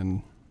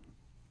 and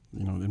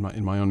you know,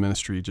 in my own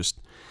ministry, just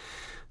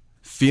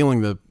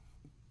feeling the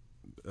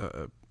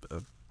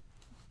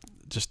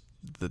just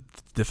the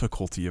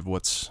difficulty of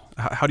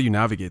how do you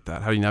navigate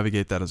that? How do you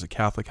navigate that as a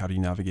Catholic? How do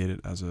you navigate it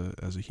as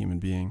a human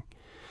being?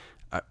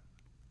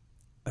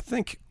 I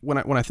think when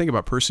I think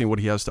about Percy and what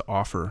he has to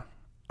offer,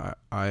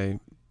 I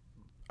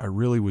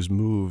really was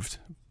moved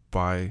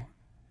by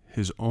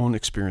his own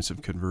experience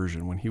of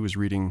conversion when he was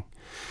reading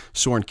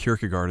Søren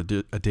Kierkegaard,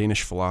 a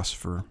Danish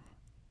philosopher,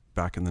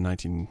 back in the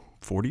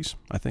 1940s,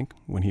 I think,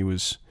 when he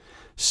was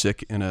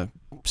sick in a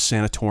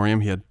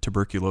sanatorium. He had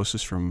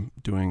tuberculosis from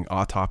doing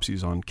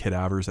autopsies on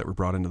cadavers that were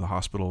brought into the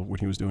hospital when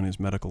he was doing his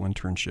medical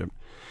internship.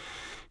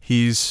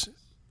 He's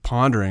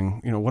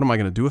pondering, you know, what am I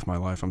going to do with my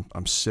life?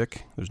 I'm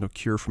sick. There's no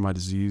cure for my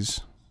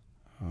disease.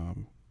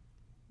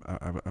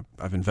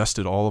 I've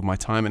invested all of my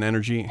time and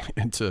energy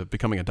into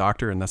becoming a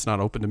doctor, and that's not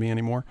open to me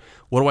anymore.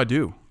 What do I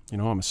do? You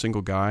know, I'm a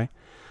single guy.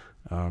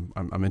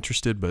 I'm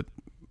interested, but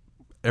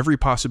every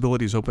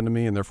possibility is open to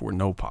me, and therefore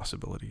no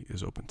possibility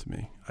is open to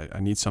me. I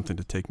need something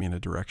to take me in a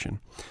direction.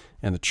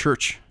 And the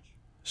church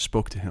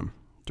spoke to him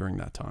during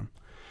that time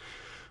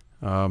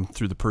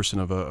through the person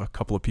of a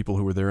couple of people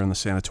who were there in the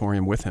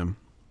sanatorium with him.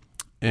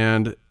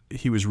 And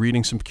he was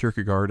reading some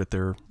Kierkegaard at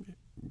their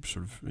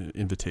sort of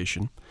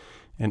invitation.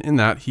 And in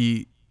that,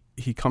 he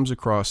comes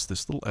across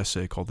this little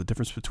essay called The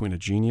Difference Between a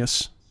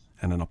Genius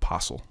and an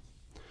Apostle.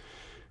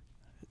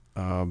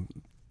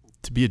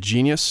 To be a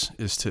genius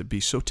is to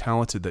be so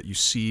talented that you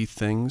see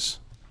things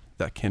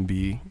that can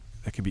be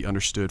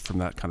understood from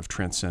that kind of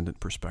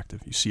transcendent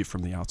perspective. You see it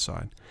from the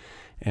outside.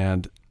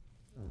 And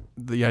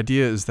the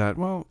idea is that,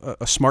 well,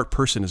 a smart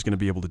person is going to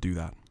be able to do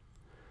that.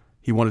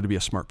 He wanted to be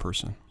a smart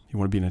person. He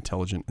wanted to be an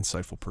intelligent,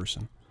 insightful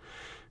person.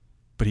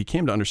 But he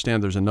came to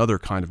understand there's another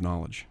kind of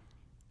knowledge.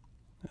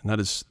 And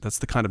that's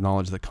the kind of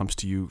knowledge that comes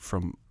to you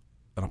from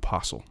an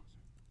apostle,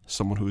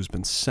 someone who has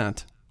been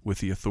sent with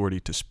the authority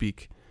to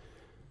speak,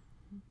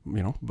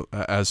 you know,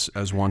 as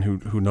one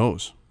who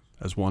knows,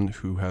 as one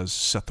who has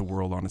set the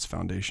world on its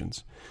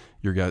foundations.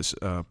 Your guys'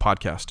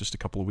 podcast just a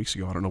couple of weeks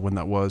ago, I don't know when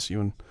that was, you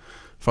and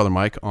Father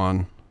Mike,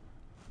 on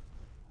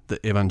the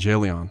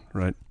Evangelion,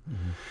 right?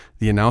 Mm-hmm.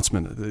 The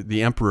announcement,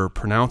 the emperor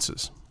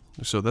pronounces.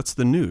 So that's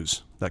the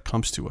news that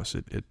comes to us.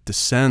 It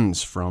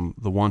descends from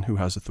the one who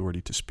has authority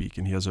to speak,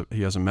 and he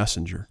has a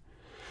messenger.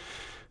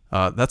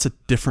 That's a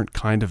different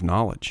kind of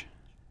knowledge,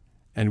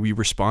 and we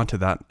respond to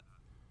that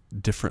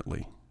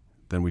differently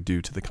than we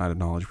do to the kind of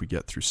knowledge we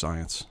get through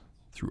science,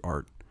 through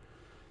art,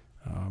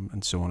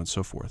 and so on and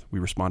so forth. We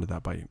respond to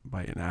that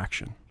by an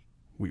action.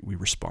 We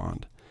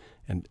respond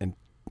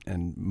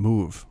and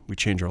move. We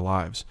change our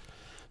lives.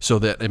 So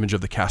that image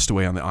of the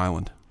castaway on the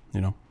island,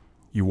 you know,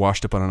 you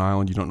washed up on an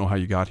island, you don't know how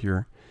you got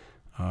here.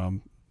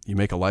 You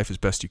make a life as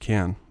best you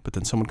can, but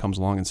then someone comes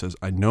along and says,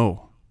 I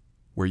know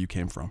where you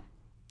came from.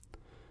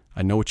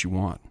 I know what you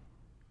want.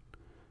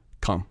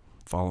 Come,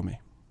 follow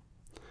me.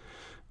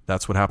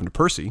 That's what happened to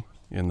Percy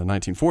in the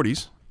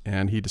 1940s,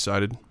 and he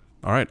decided,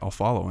 all right, I'll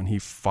follow. And he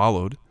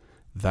followed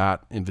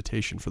that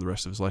invitation for the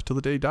rest of his life till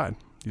the day he died.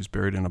 He was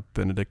buried in a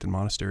Benedictine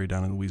monastery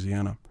down in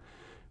Louisiana,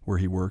 where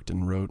he worked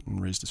and wrote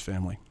and raised his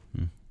family.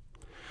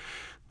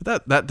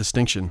 But that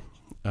distinction,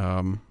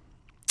 you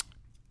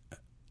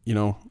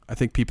know, I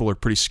think people are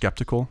pretty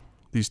skeptical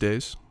these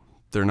days.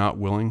 They're not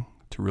willing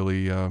to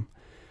really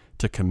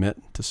to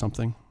commit to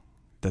something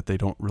that they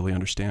don't really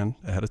understand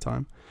ahead of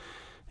time.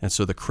 And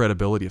so the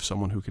credibility of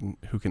someone who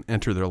can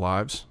enter their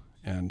lives,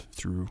 and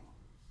through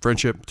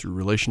friendship, through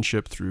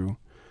relationship, through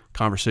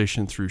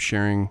conversation, through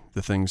sharing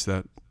the things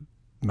that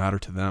matter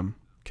to them,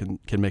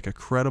 can make a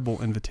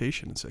credible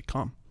invitation and say,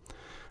 come,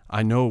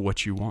 I know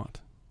what you want.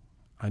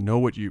 I know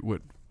what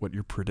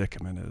your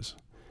predicament is.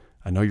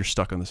 I know you're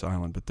stuck on this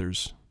island, but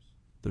there's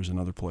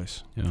another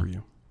place for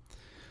you.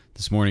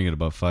 This morning at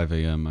about 5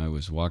 a.m., I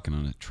was walking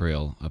on a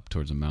trail up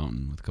towards a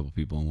mountain with a couple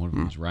people, and one of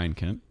them was Ryan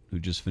Kent, who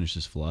just finished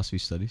his philosophy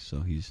study.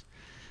 So he's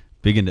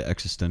big into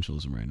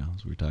existentialism right now.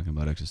 So we were talking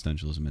about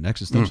existentialism, and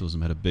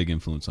existentialism had a big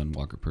influence on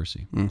Walker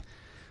Percy.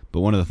 But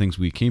one of the things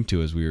we came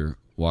to as we were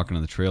walking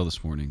on the trail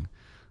this morning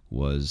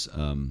was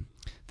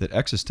that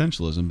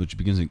existentialism, which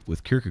begins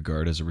with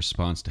Kierkegaard as a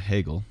response to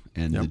Hegel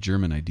and the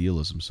German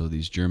idealism. So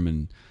these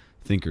German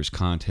thinkers,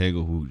 Kant,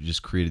 Hegel, who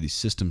just created these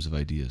systems of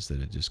ideas that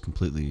had just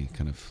completely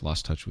kind of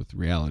lost touch with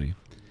reality.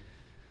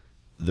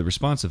 The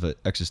response of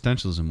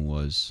existentialism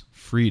was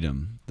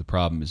freedom. The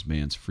problem is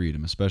man's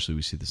freedom. Especially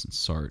we see this in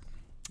Sartre,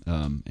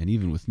 and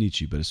even with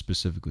Nietzsche, but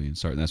specifically in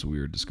Sartre. And that's what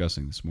we were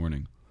discussing this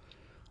morning.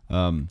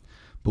 But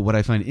what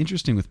I find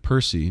interesting with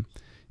Percy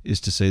is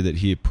to say that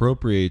he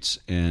appropriates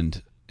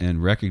and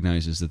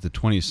recognizes that the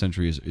 20th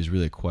century is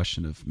really a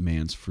question of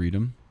man's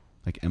freedom.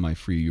 Like, am I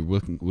free?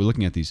 We're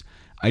looking at these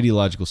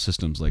ideological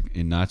systems like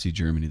in Nazi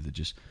Germany that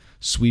just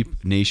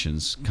sweep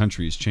nations,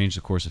 countries, change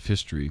the course of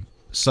history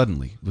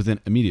suddenly,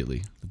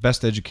 immediately. The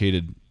best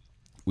educated,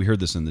 we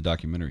heard this in the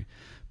documentary,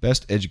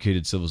 best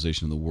educated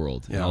civilization in the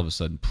world. And all of a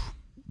sudden,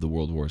 the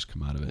world wars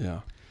come out of it.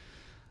 Yeah.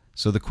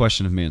 So the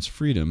question of man's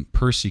freedom,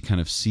 Percy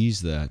kind of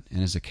sees that,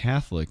 and as a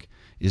Catholic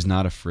is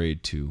not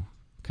afraid to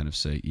kind of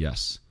say,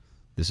 yes,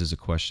 this is a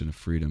question of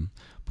freedom.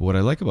 But what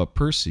I like about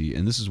Percy,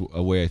 and this is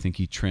a way I think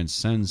he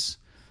transcends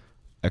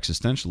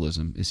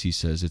existentialism, is he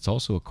says it's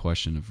also a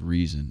question of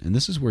reason. And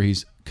this is where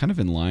he's kind of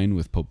in line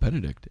with Pope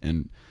Benedict.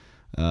 And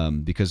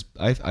because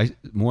I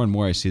more and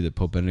more I see that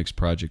Pope Benedict's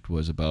project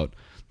was about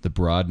the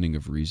broadening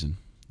of reason.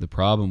 The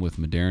problem with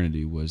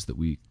modernity was that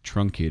we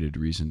truncated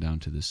reason down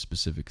to this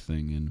specific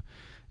thing,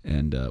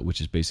 and which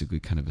is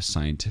basically kind of a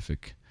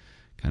scientific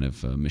kind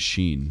of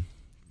machine,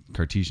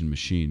 Cartesian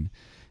machine.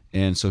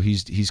 And so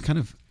he's kind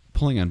of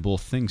pulling on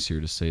both things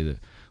here to say that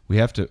we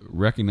have to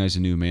recognize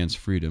anew man's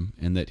freedom,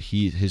 and that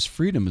his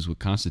freedom is what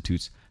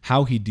constitutes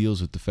how he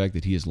deals with the fact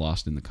that he is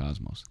lost in the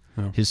cosmos.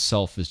 Oh. His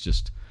self is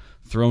just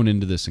thrown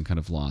into this and kind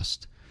of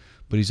lost.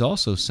 But he's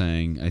also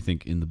saying, I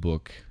think in the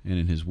book and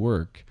in his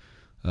work,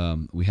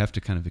 we have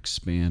to kind of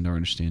expand our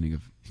understanding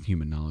of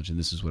human knowledge. And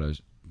this is what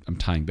I'm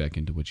tying back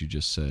into what you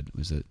just said,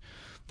 was that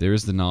there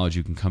is the knowledge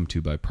you can come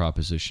to by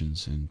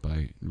propositions and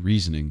by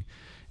reasoning.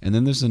 And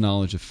then there's the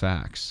knowledge of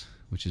facts,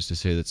 which is to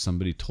say that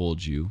somebody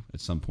told you at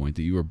some point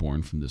that you were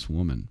born from this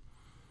woman,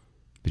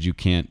 but you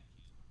can't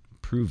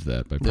prove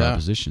that by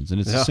propositions.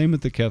 And it's the same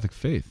with the Catholic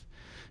faith,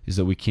 is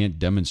that we can't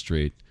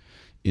demonstrate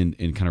in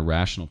kind of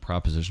rational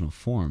propositional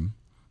form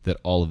that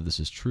all of this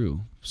is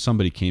true.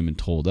 Somebody came and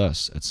told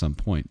us at some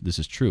point this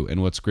is true.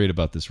 And what's great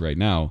about this right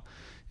now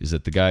is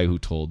that the guy who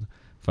told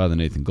Father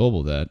Nathan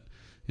Goebel that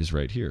is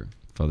right here,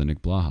 Father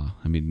Nick Blaha.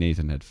 I mean,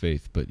 Nathan had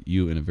faith, but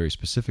you, in a very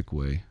specific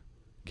way,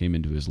 came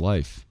into his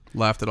life.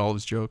 Laughed at all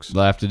his jokes.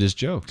 Laughed at his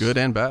jokes. Good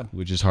and bad.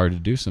 Which is hard to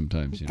do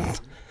sometimes, you know.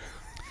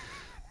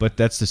 But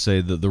that's to say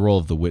the role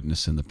of the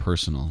witness in the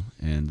personal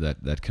and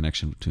that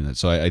connection between that.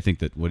 So I think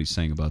that what he's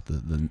saying about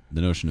the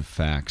notion of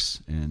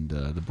facts and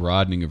the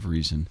broadening of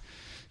reason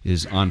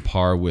is on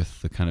par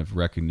with the kind of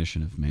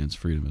recognition of man's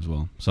freedom as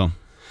well. So,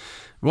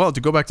 well,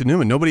 to go back to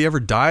Newman, nobody ever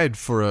died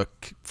for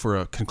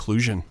a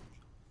conclusion.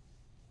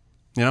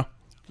 You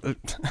know?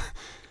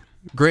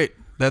 Great,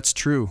 that's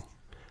true.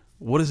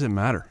 What does it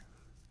matter?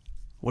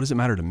 What does it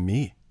matter to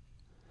me?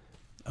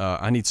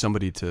 I need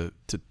somebody to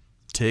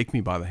take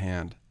me by the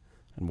hand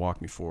and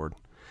walk me forward.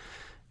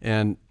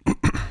 And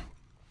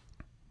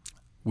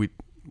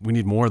we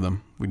need more of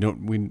them.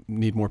 We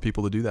need more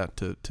people to do that,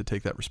 to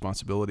take that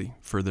responsibility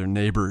for their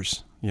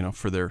neighbors, you know,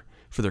 for their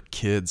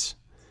kids,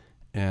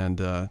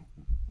 and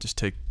just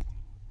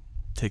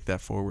take that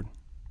forward.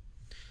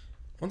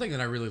 One thing that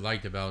I really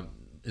liked about,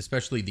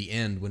 especially the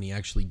end, when he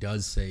actually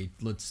does say,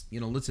 let's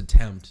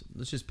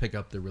just pick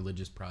up the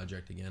religious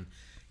project again.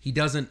 He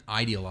doesn't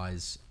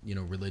idealize,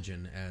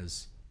 religion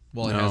as,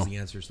 well, it has the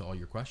answers to all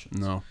your questions.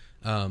 No.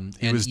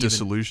 He was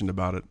disillusioned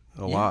about it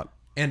a lot.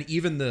 And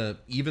even the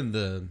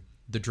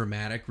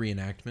dramatic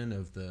reenactment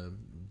of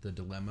the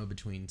dilemma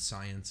between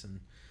science and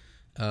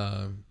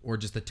or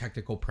just the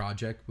technical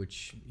project,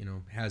 which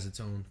has its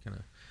own kind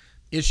of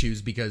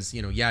issues, because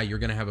you're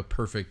going to have a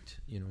perfect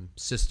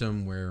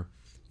system where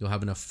you'll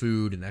have enough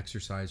food and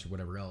exercise or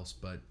whatever else,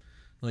 but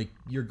like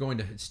you're going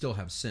to still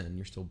have sin.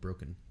 You're still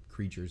broken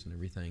creatures and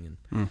everything. And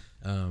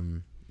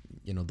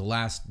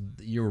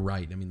you're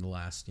right. I mean, the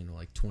last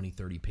like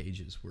 20-30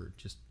 pages were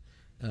just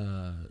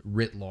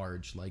writ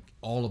large, like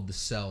all of the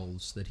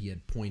cells that he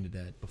had pointed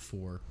at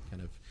before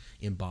kind of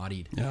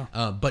embodied. Yeah.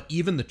 But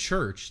even the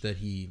church that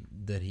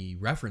he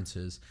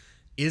references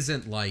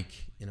isn't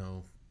like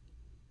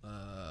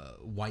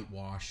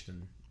whitewashed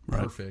and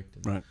perfect.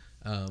 And, right.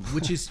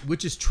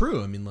 Which is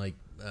true. I mean, like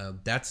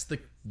that's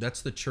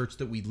the church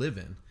that we live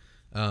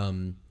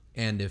in.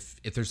 And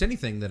if there's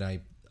anything that I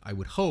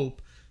would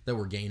hope that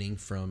we're gaining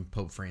from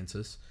Pope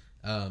Francis,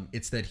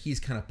 it's that he's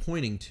kind of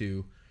pointing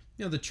to,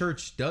 the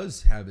church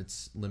does have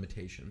its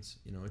limitations.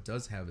 It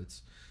does have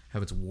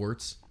its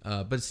warts,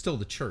 but it's still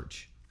the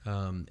church.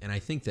 And I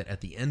think that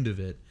at the end of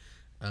it,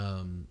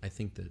 I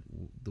think that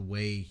the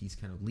way he's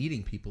kind of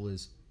leading people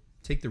is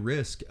take the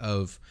risk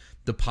of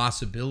the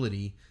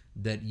possibility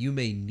that you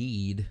may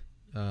need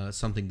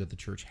something that the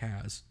church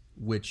has,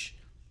 which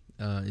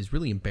is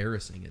really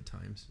embarrassing at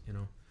times.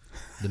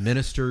 The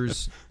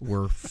ministers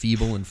were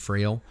feeble and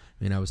frail.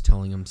 I mean, I was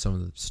telling them some of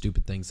the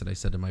stupid things that I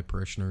said to my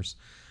parishioners.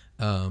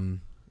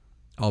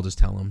 I'll just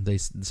tell them.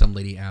 Some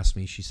lady asked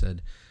me, she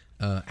said,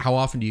 how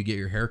often do you get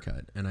your hair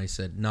cut? And I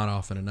said, not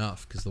often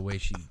enough, because the way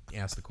she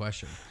asked the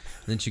question.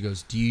 And then she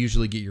goes, do you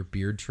usually get your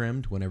beard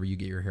trimmed whenever you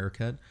get your hair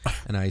cut?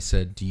 And I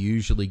said, do you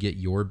usually get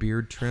your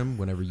beard trimmed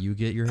whenever you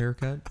get your hair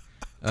cut?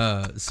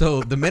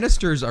 So the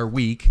ministers are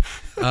weak,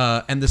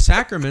 and the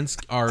sacraments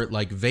are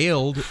like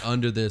veiled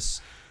under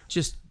this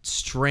just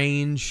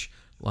strange,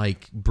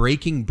 like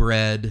breaking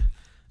bread.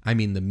 I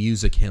mean, the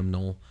music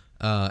hymnal.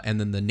 And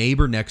then the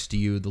neighbor next to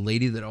you, the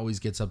lady that always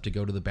gets up to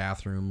go to the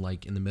bathroom,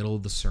 like in the middle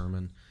of the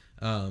sermon.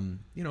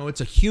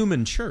 It's a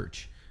human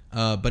church,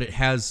 but it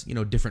has,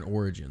 different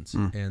origins,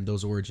 and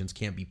those origins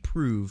can't be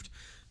proved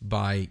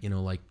by,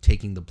 like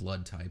taking the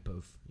blood type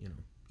of,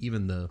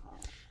 even the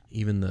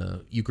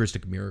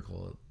Eucharistic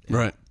miracle.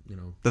 Right.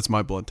 That's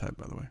my blood type,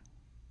 by the way.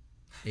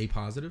 A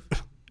positive?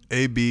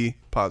 AB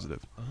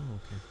positive. Oh,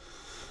 okay.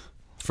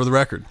 For the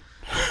record.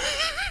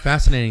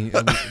 Fascinating.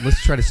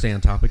 Let's try to stay on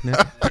topic, Nick.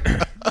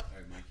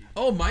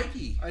 Oh,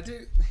 Mikey. I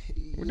do.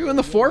 We're doing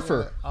the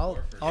forfer. I'll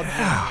do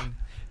one.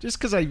 Just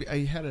because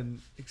I had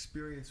an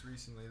experience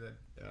recently that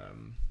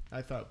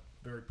I thought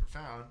very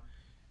profound,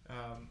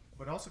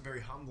 but also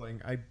very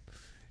humbling. I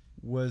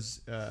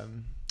was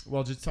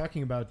just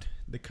talking about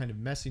the kind of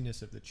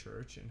messiness of the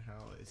church and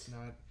how it's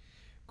not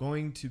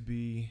going to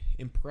be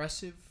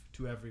impressive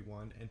to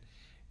everyone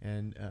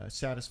and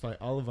satisfy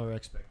all of our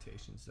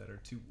expectations that are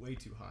way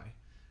too high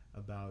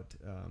about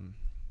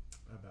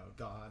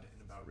God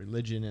and about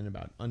religion and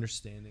about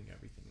understanding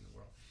everything in the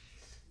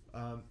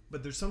world.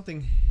 But there's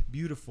something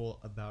beautiful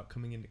about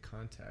coming into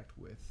contact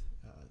with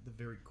the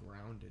very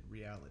grounded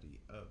reality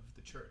of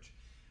the church.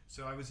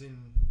 So I was in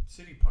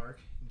City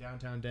Park in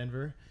downtown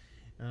Denver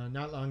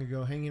not long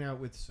ago, hanging out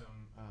with some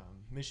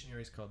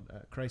missionaries called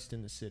Christ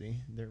in the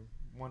City. They're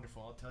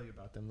wonderful. I'll tell you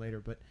about them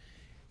later. But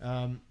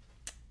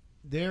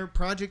their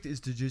project is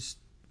to just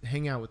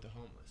hang out with the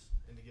homeless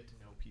and to get to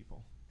know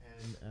people.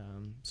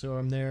 And so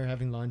I'm there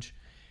having lunch.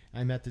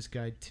 I met this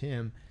guy,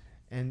 Tim,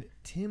 and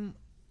Tim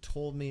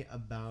told me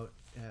about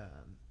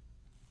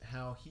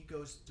how he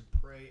goes to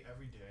pray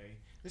every day.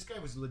 This guy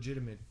was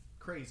legitimate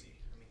crazy.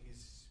 I mean,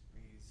 he's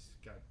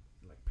got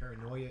like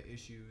paranoia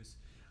issues,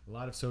 a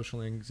lot of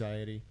social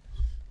anxiety.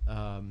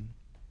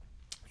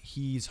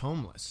 He's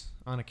homeless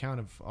on account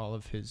of all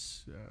of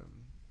his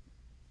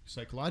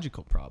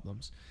psychological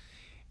problems,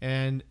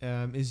 and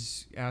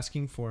is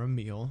asking for a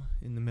meal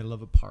in the middle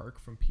of a park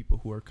from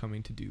people who are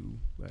coming to do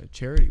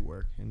charity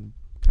work and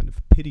kind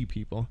of pity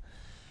people.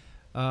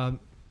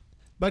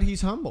 But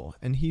he's humble,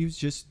 and he was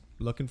just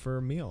looking for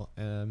a meal.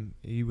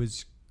 He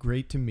was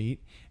great to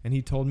meet, and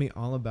he told me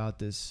all about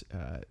this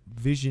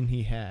vision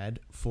he had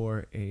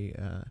for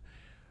a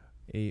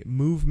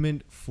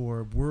movement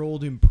for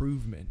world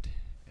improvement,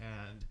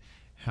 and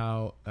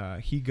how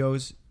he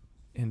goes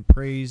and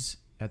prays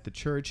at the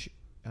church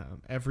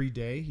every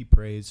day. He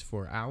prays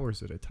for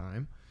hours at a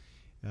time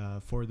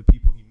for the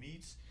people he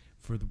meets,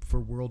 for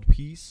world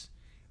peace,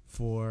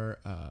 for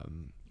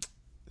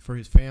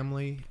his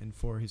family, and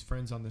for his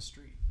friends on the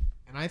street.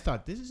 And I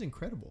thought, this is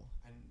incredible.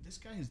 And this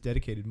guy has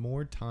dedicated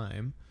more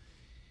time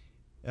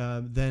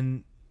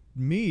than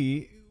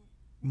me,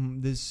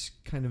 this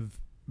kind of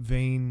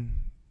vain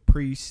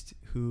priest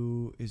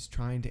who is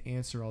trying to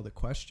answer all the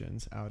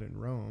questions out in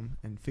Rome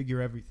and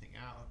figure everything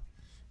out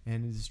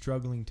and is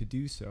struggling to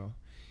do so.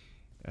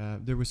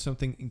 There was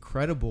something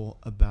incredible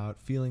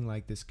about feeling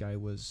like this guy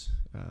was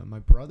my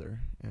brother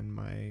and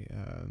my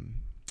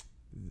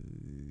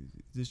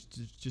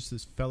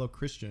this fellow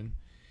Christian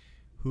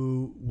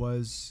who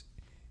was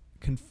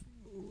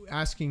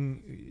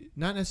asking,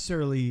 not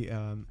necessarily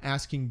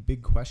asking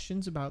big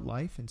questions about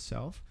life and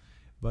self,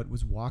 but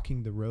was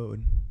walking the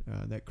road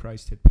that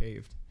Christ had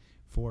paved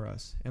for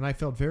us. And I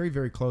felt very,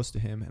 very close to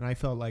him, and I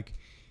felt like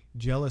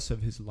jealous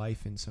of his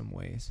life in some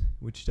ways,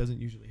 which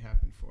doesn't usually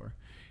happen for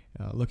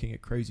looking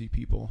at crazy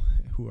people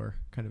who are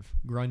kind of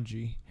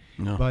grungy.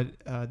 No. But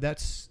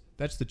that's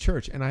the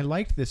church. And I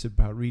liked this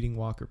about reading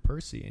Walker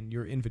Percy, and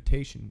your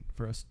invitation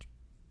for us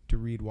to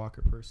read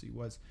Walker Percy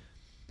was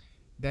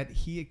that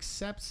he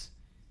accepts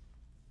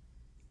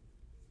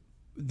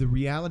the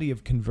reality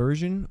of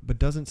conversion, but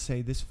doesn't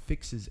say this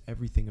fixes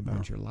everything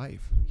about your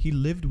life. He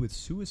lived with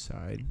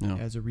suicide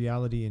as a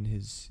reality in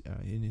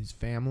his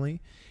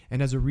family,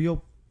 and as a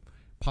real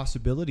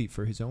possibility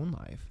for his own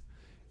life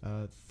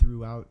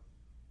throughout.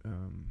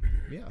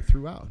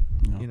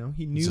 You know,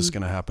 he knew is this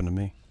going to happen to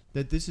me?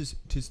 That this is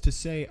to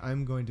say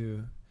I'm going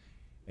to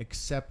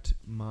accept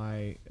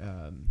my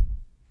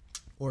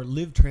or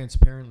live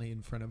transparently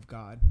in front of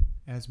God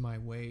as my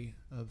way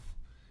of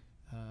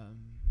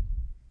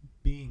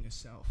being a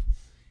self,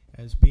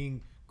 as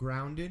being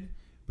grounded,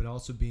 but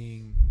also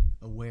being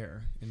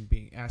aware and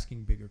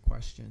asking bigger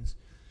questions,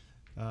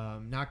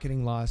 not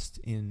getting lost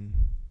in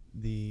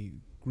the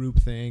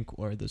groupthink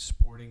or the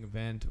sporting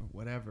event or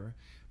whatever,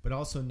 but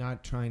also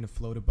not trying to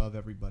float above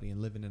everybody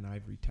and live in an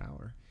ivory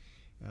tower,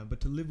 but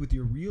to live with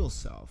your real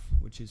self,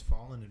 which is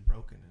fallen and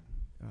broken,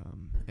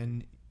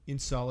 and in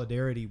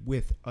solidarity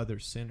with other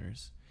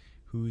sinners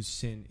whose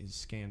sin is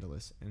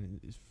scandalous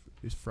and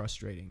is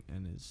frustrating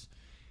and is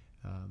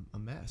a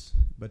mess,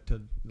 but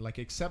to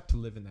accept to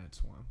live in that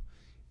swamp,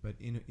 but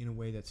in a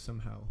way that's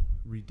somehow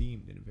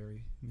redeemed in a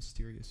very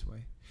mysterious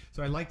way.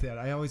 So I like that.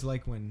 I always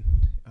like when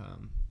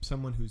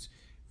someone who's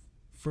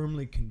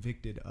firmly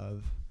convicted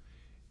of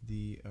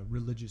the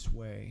religious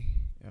way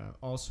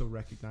also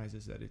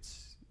recognizes that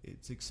it's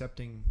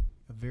accepting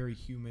a very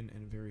human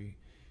and very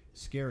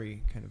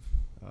scary kind of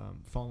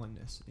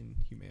fallenness in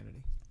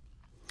humanity.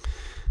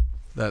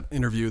 That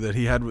interview that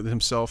he had with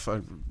himself,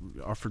 I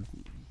offered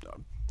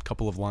a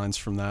couple of lines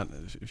from that,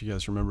 if you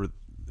guys remember,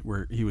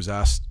 where he was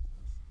asked,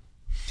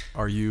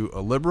 are you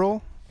a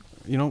liberal?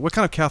 What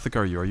kind of Catholic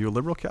are you? Are you a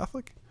liberal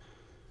Catholic?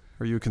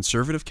 Are you a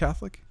conservative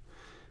Catholic?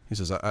 He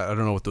says, I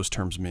don't know what those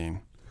terms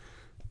mean.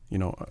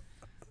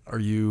 Are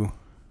you...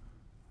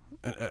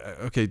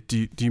 Okay,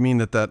 do you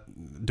mean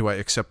do I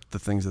accept the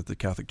things that the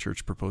Catholic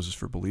Church proposes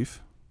for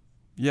belief?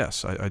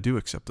 Yes, I do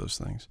accept those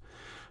things.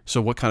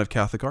 So what kind of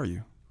Catholic are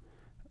you?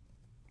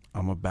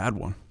 I'm a bad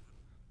one.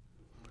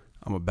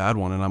 I'm a bad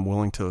one, and I'm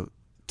willing to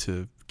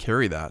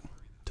carry that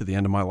to the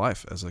end of my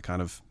life as a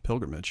kind of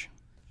pilgrimage.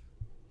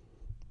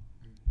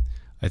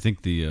 I think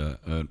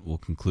we'll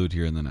conclude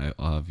here, and then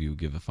I'll have you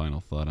give a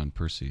final thought on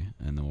Percy,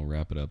 and then we'll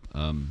wrap it up.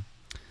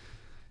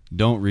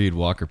 Don't read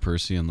Walker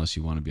Percy unless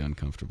you want to be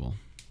uncomfortable.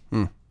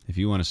 If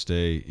you want to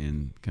stay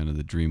in kind of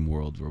the dream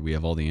world where we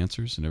have all the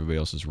answers and everybody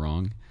else is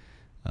wrong,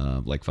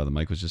 like Father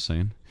Mike was just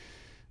saying,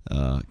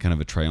 kind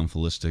of a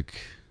triumphalistic,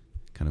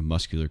 kind of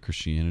muscular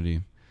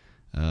Christianity,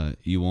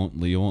 you won't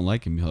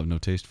like him. You'll have no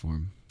taste for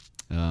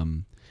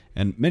him.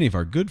 And many of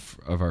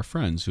our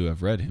friends who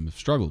have read him have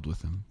struggled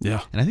with him.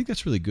 Yeah, and I think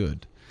that's really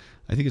good.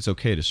 I think it's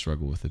okay to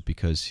struggle with it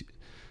because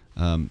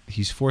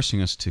he's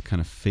forcing us to kind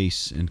of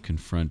face and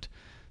confront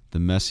the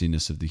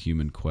messiness of the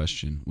human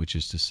question, which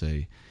is to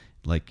say,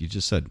 like you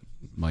just said,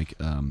 Mike,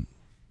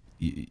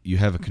 you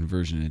have a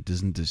conversion and it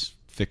doesn't just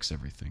fix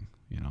everything.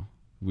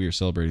 We were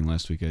celebrating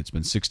last week. It's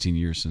been 16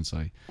 years since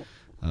I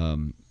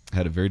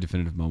had a very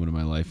definitive moment in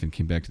my life and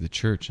came back to the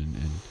church and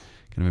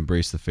kind of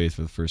embraced the faith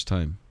for the first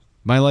time.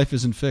 My life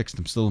isn't fixed.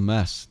 I'm still a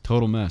mess,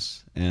 total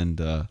mess.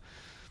 And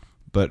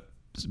but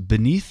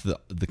beneath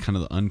the kind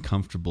of the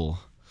uncomfortable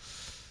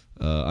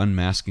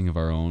unmasking of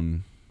our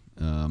own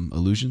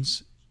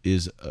illusions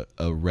is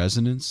a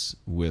resonance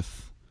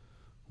with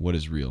what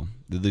is real.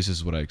 At least this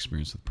is what I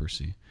experienced with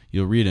Percy.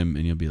 You'll read him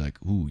and you'll be like,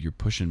 ooh, you're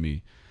pushing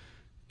me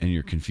and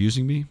you're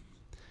confusing me.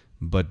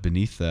 But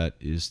beneath that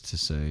is to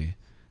say,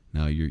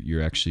 now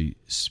you're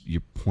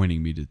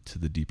pointing me to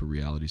the deeper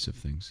realities of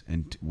things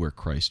and where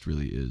Christ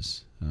really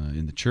is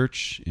in the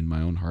church, in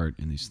my own heart,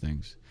 in these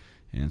things.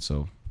 And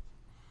so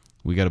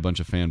we got a bunch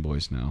of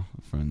fanboys now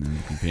from the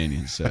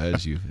companions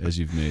as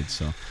you've made.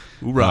 So,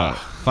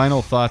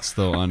 final thoughts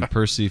though on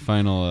Percy.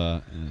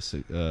 Final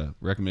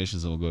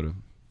recommendations, and we'll go to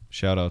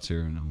shout outs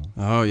here, and then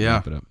we'll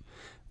wrap it up.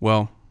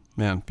 Well,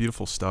 man,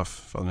 beautiful stuff,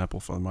 Father Nepple,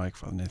 Father Mike,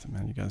 Father Nathan.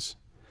 Man, you guys,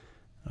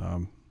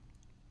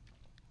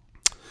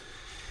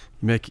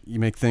 you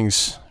make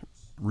things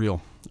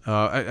real.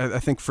 I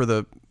think for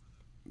the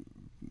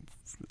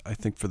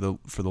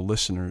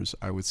listeners,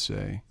 I would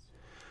say,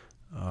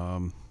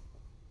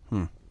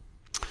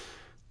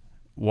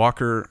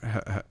 Walker,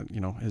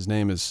 his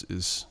name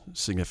is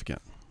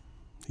significant.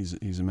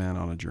 He's a man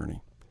on a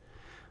journey.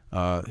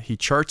 He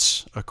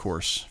charts a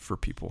course for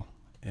people,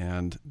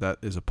 and that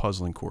is a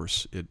puzzling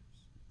course. It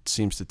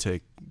seems to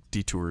take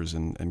detours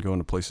and go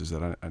into places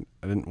that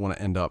I didn't want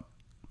to end up.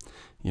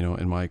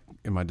 In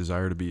my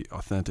desire to be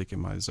authentic, in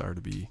my desire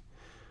to be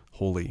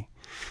holy,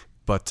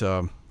 but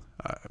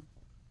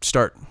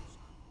start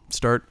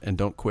and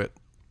don't quit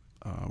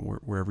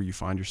wherever you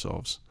find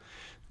yourselves.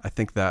 I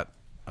think that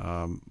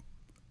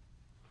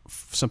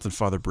something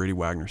Father Brady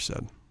Wagner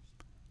said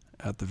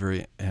at the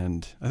very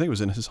end, I think it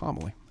was in his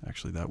homily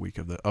actually that week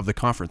of the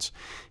conference.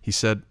 He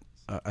said,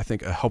 I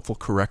think a helpful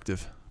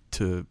corrective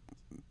to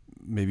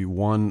maybe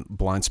one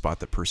blind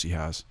spot that Percy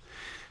has,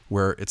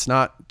 where it's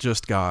not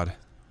just God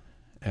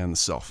and the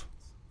self.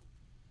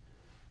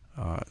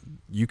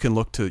 You can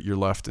look to your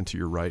left and to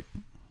your right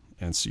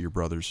and see your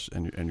brothers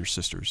and your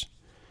sisters,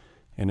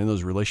 and in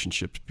those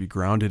relationships be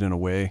grounded in a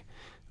way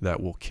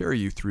that will carry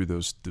you through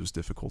those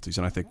difficulties.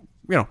 And I think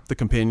the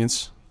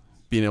companions,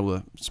 being able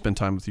to spend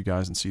time with you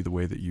guys and see the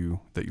way that you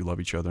love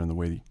each other and the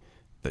way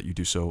that you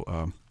do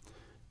so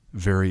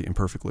very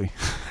imperfectly,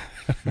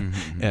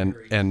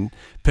 and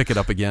pick it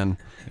up again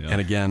and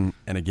again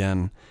and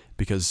again,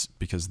 because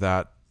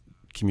that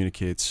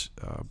communicates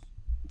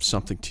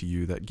something to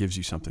you, that gives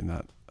you something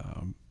that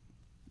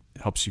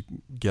helps you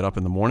get up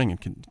in the morning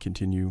and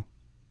continue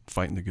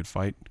fighting the good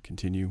fight,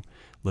 continue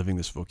living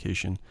this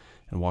vocation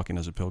and walking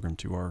as a pilgrim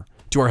to our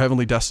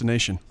heavenly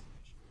destination.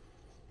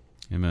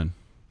 Amen.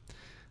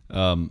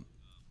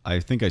 I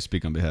think I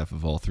speak on behalf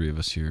of all three of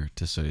us here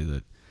to say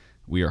that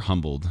we are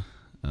humbled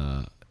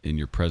in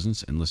your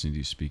presence and listening to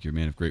you speak. You're a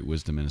man of great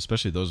wisdom, and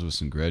especially those of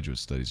us in graduate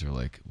studies are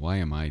like, why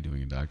am I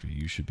doing a doctorate?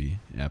 You should be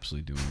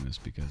absolutely doing this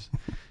because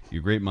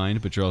you're a great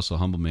mind, but you're also a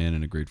humble man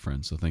and a great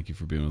friend. So thank you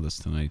for being with us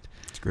tonight.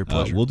 It's a great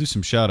pleasure. We'll do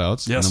some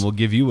shout-outs, Yes. and then we'll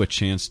give you a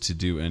chance to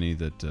do any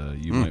that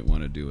you might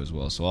want to do as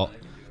well. So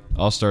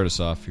I'll start us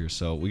off here.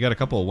 So we got a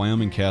couple of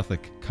Wyoming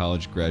Catholic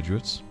College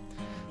graduates.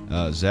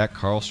 Zach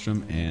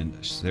Karlstrom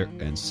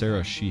and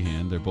Sarah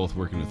Sheehan. They're both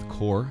working with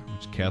CORE,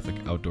 which is Catholic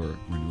Outdoor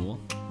Renewal.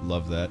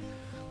 Love that.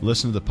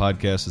 Listen to the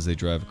podcast as they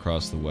drive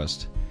across the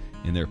West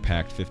in their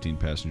packed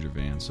 15-passenger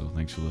van. So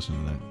thanks for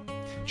listening to that.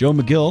 Joe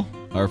McGill,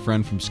 our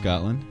friend from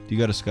Scotland. Do you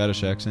got a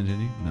Scottish accent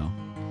in you? No.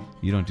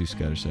 You don't do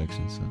Scottish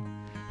accents. So.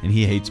 And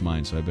he hates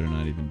mine, so I better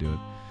not even do it.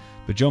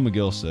 But Joe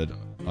McGill said,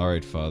 all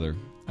right, Father,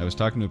 I was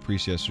talking to a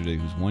priest yesterday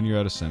who's 1 year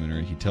out of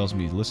seminary. He tells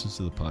me he listens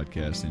to the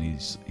podcast and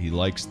he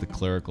likes the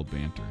clerical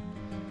banter.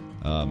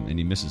 And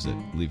he misses it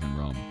leaving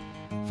Rome.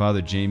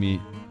 Father Jamie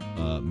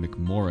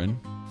McMorrin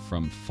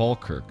from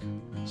Falkirk,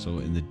 so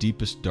in the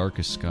deepest,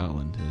 darkest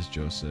Scotland, as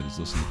Joe said, is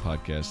listening to the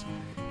podcast.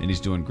 And he's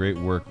doing great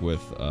work with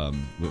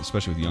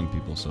especially with young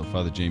people. So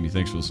Father Jamie,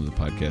 thanks for listening to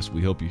the podcast.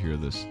 We hope you hear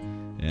this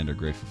and are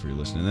grateful for your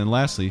listening. And then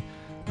lastly,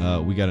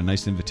 we got a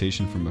nice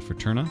invitation from a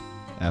fraterna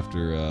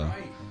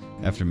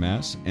after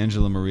Mass,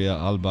 Angela Maria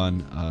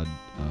Alban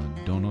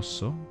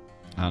Donoso.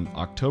 On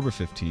October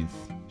 15th,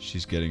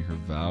 she's getting her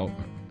vow.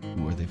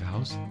 Were they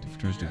vows? Do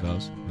fraternities do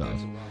vows?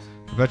 Vows.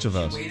 Perpetual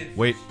vows. She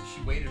waited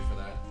for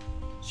that.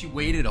 She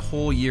waited a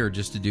whole year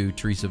just to do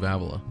Teresa of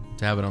Avila,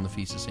 to have it on the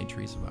Feast of St.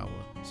 Teresa of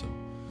Avila.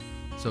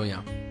 So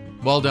yeah.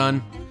 Well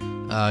done.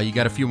 You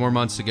got a few more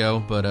months to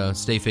go, but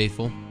stay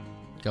faithful.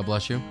 God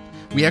bless you.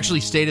 We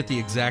actually stayed at the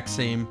exact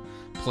same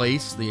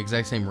place, the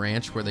exact same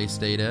ranch where they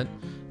stayed at.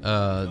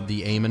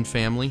 The Amon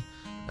family,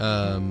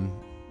 or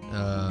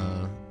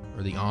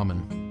the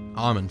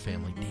Amon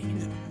family.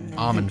 Dang it.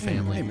 Amon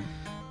family.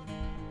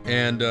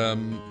 And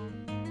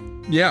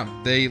yeah,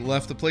 they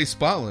left the place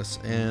spotless,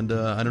 and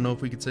I don't know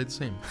if we could say the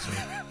same. So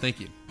thank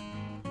you.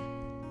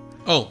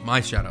 Oh, my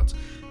shout-outs.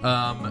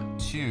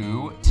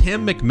 To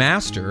Tim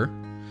McMaster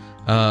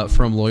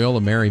from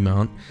Loyola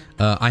Marymount.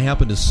 I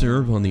happen to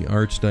serve on the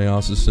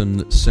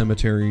Archdiocesan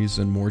Cemeteries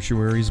and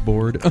Mortuaries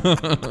Board.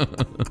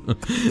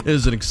 It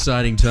is an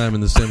exciting time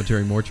in the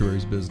cemetery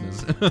mortuaries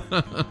business.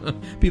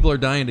 People are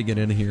dying to get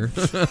in here.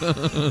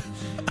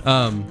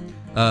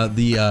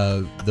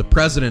 The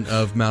president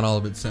of Mount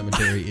Olivet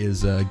Cemetery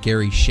is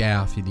Gary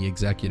Schaff, the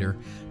executor,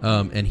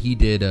 and he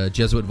did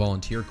Jesuit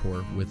Volunteer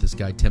Corps with this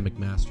guy Tim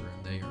McMaster,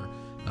 and they are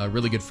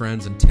really good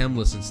friends. And Tim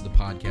listens to the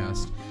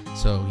podcast,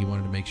 so he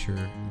wanted to make sure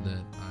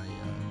that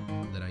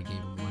I gave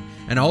him one.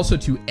 And also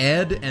to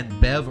Ed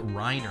and Bev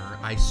Reiner.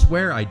 I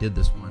swear I did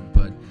this one,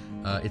 but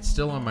it's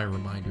still on my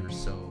reminders.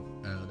 So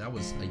that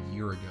was a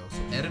year ago. So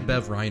Ed and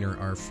Bev Reiner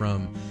are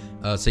from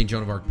St.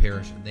 Joan of Arc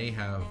Parish, and they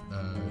have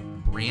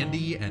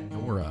Brandy and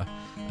Nora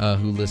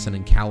who listen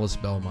in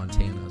Kalispell,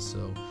 Montana.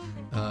 So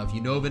if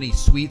you know of any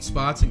sweet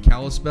spots in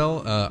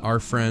Kalispell, our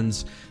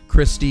friends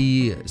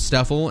Christy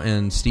Steffel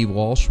and Steve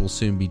Walsh will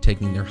soon be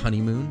taking their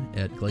honeymoon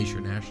at Glacier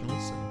National.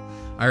 So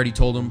I already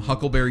told them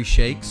Huckleberry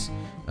Shakes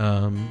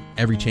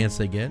every chance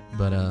they get.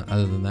 But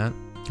other than that,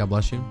 God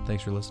bless you.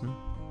 Thanks for listening.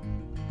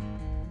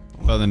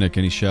 Father Nick,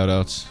 any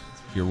shout-outs?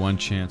 Your one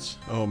chance.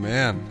 Oh,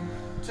 man.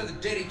 To the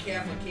Deddy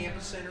Catholic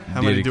Campus Center.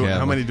 How many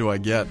do I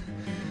get?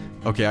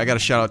 Okay, I got a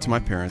shout out to my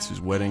parents whose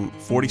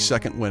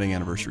 42nd wedding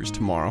anniversary is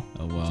tomorrow.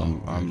 Oh, wow.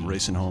 So I'm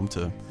racing home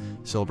to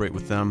celebrate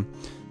with them.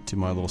 To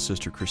my little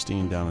sister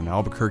Christine down in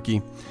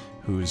Albuquerque,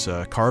 who's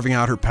carving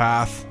out her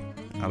path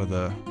out of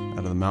the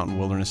mountain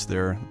wilderness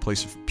there, a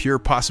place of pure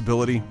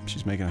possibility.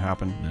 She's making it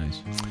happen.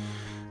 Nice.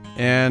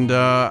 And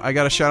I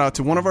got a shout out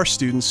to one of our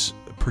students,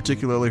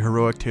 particularly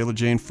heroic Taylor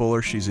Jane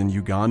Fuller. She's in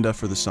Uganda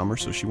for the summer,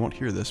 so she won't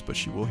hear this, but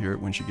she will hear it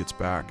when she gets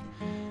back.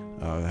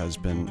 Has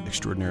been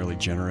extraordinarily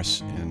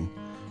generous in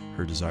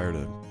her desire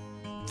to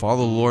follow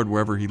the Lord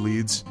wherever He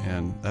leads,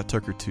 and that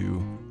took her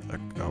to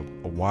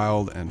a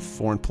wild and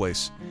foreign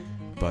place.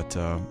 But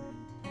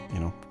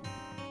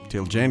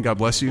Taylor Jane, God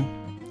bless you.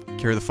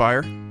 Carry the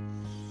fire,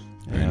 and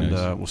nice.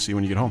 We'll see you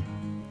when you get home.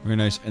 Very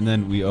nice. And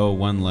then we owe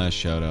one last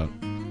shout out.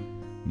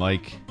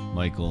 Mike,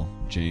 Michael,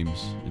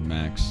 James, and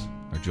Max,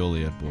 our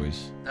Joliet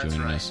boys,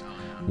 joining us,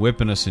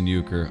 whipping us in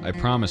euchre. I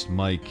promised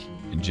Mike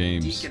and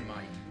James,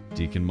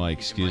 Deacon Mike,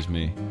 excuse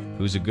me,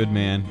 who's a good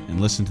man and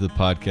listened to the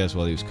podcast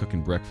while he was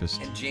cooking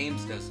breakfast. And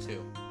James does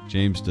too.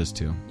 James does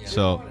too. Yeah.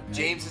 So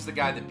James is the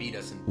guy that beat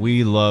us.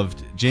 We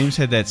loved. James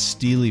had that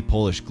steely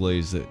Polish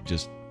glaze that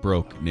just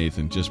broke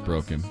Nathan. Just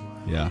broke him.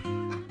 Yeah.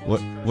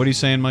 What are you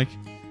saying, Mike?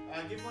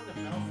 Give one to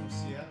Mel from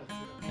Seattle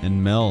too.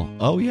 And Mel.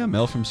 Oh yeah,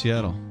 Mel from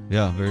Seattle.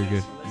 Yeah, very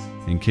good.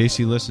 In case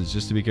he listens,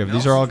 just to be careful.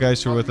 These are all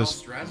guys who are with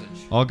us.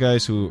 All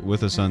guys who are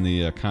with us on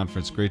the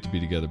conference. Great to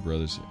be together,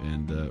 brothers,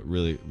 and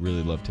really,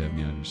 really love to have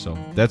you on here. So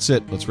that's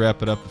it. Let's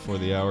wrap it up before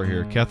the hour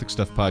here.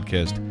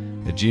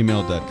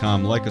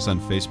 CatholicStuffPodcast@gmail.com. Like us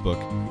on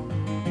Facebook.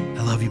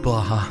 I love you,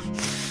 Blaha.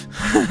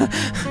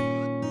 Bye.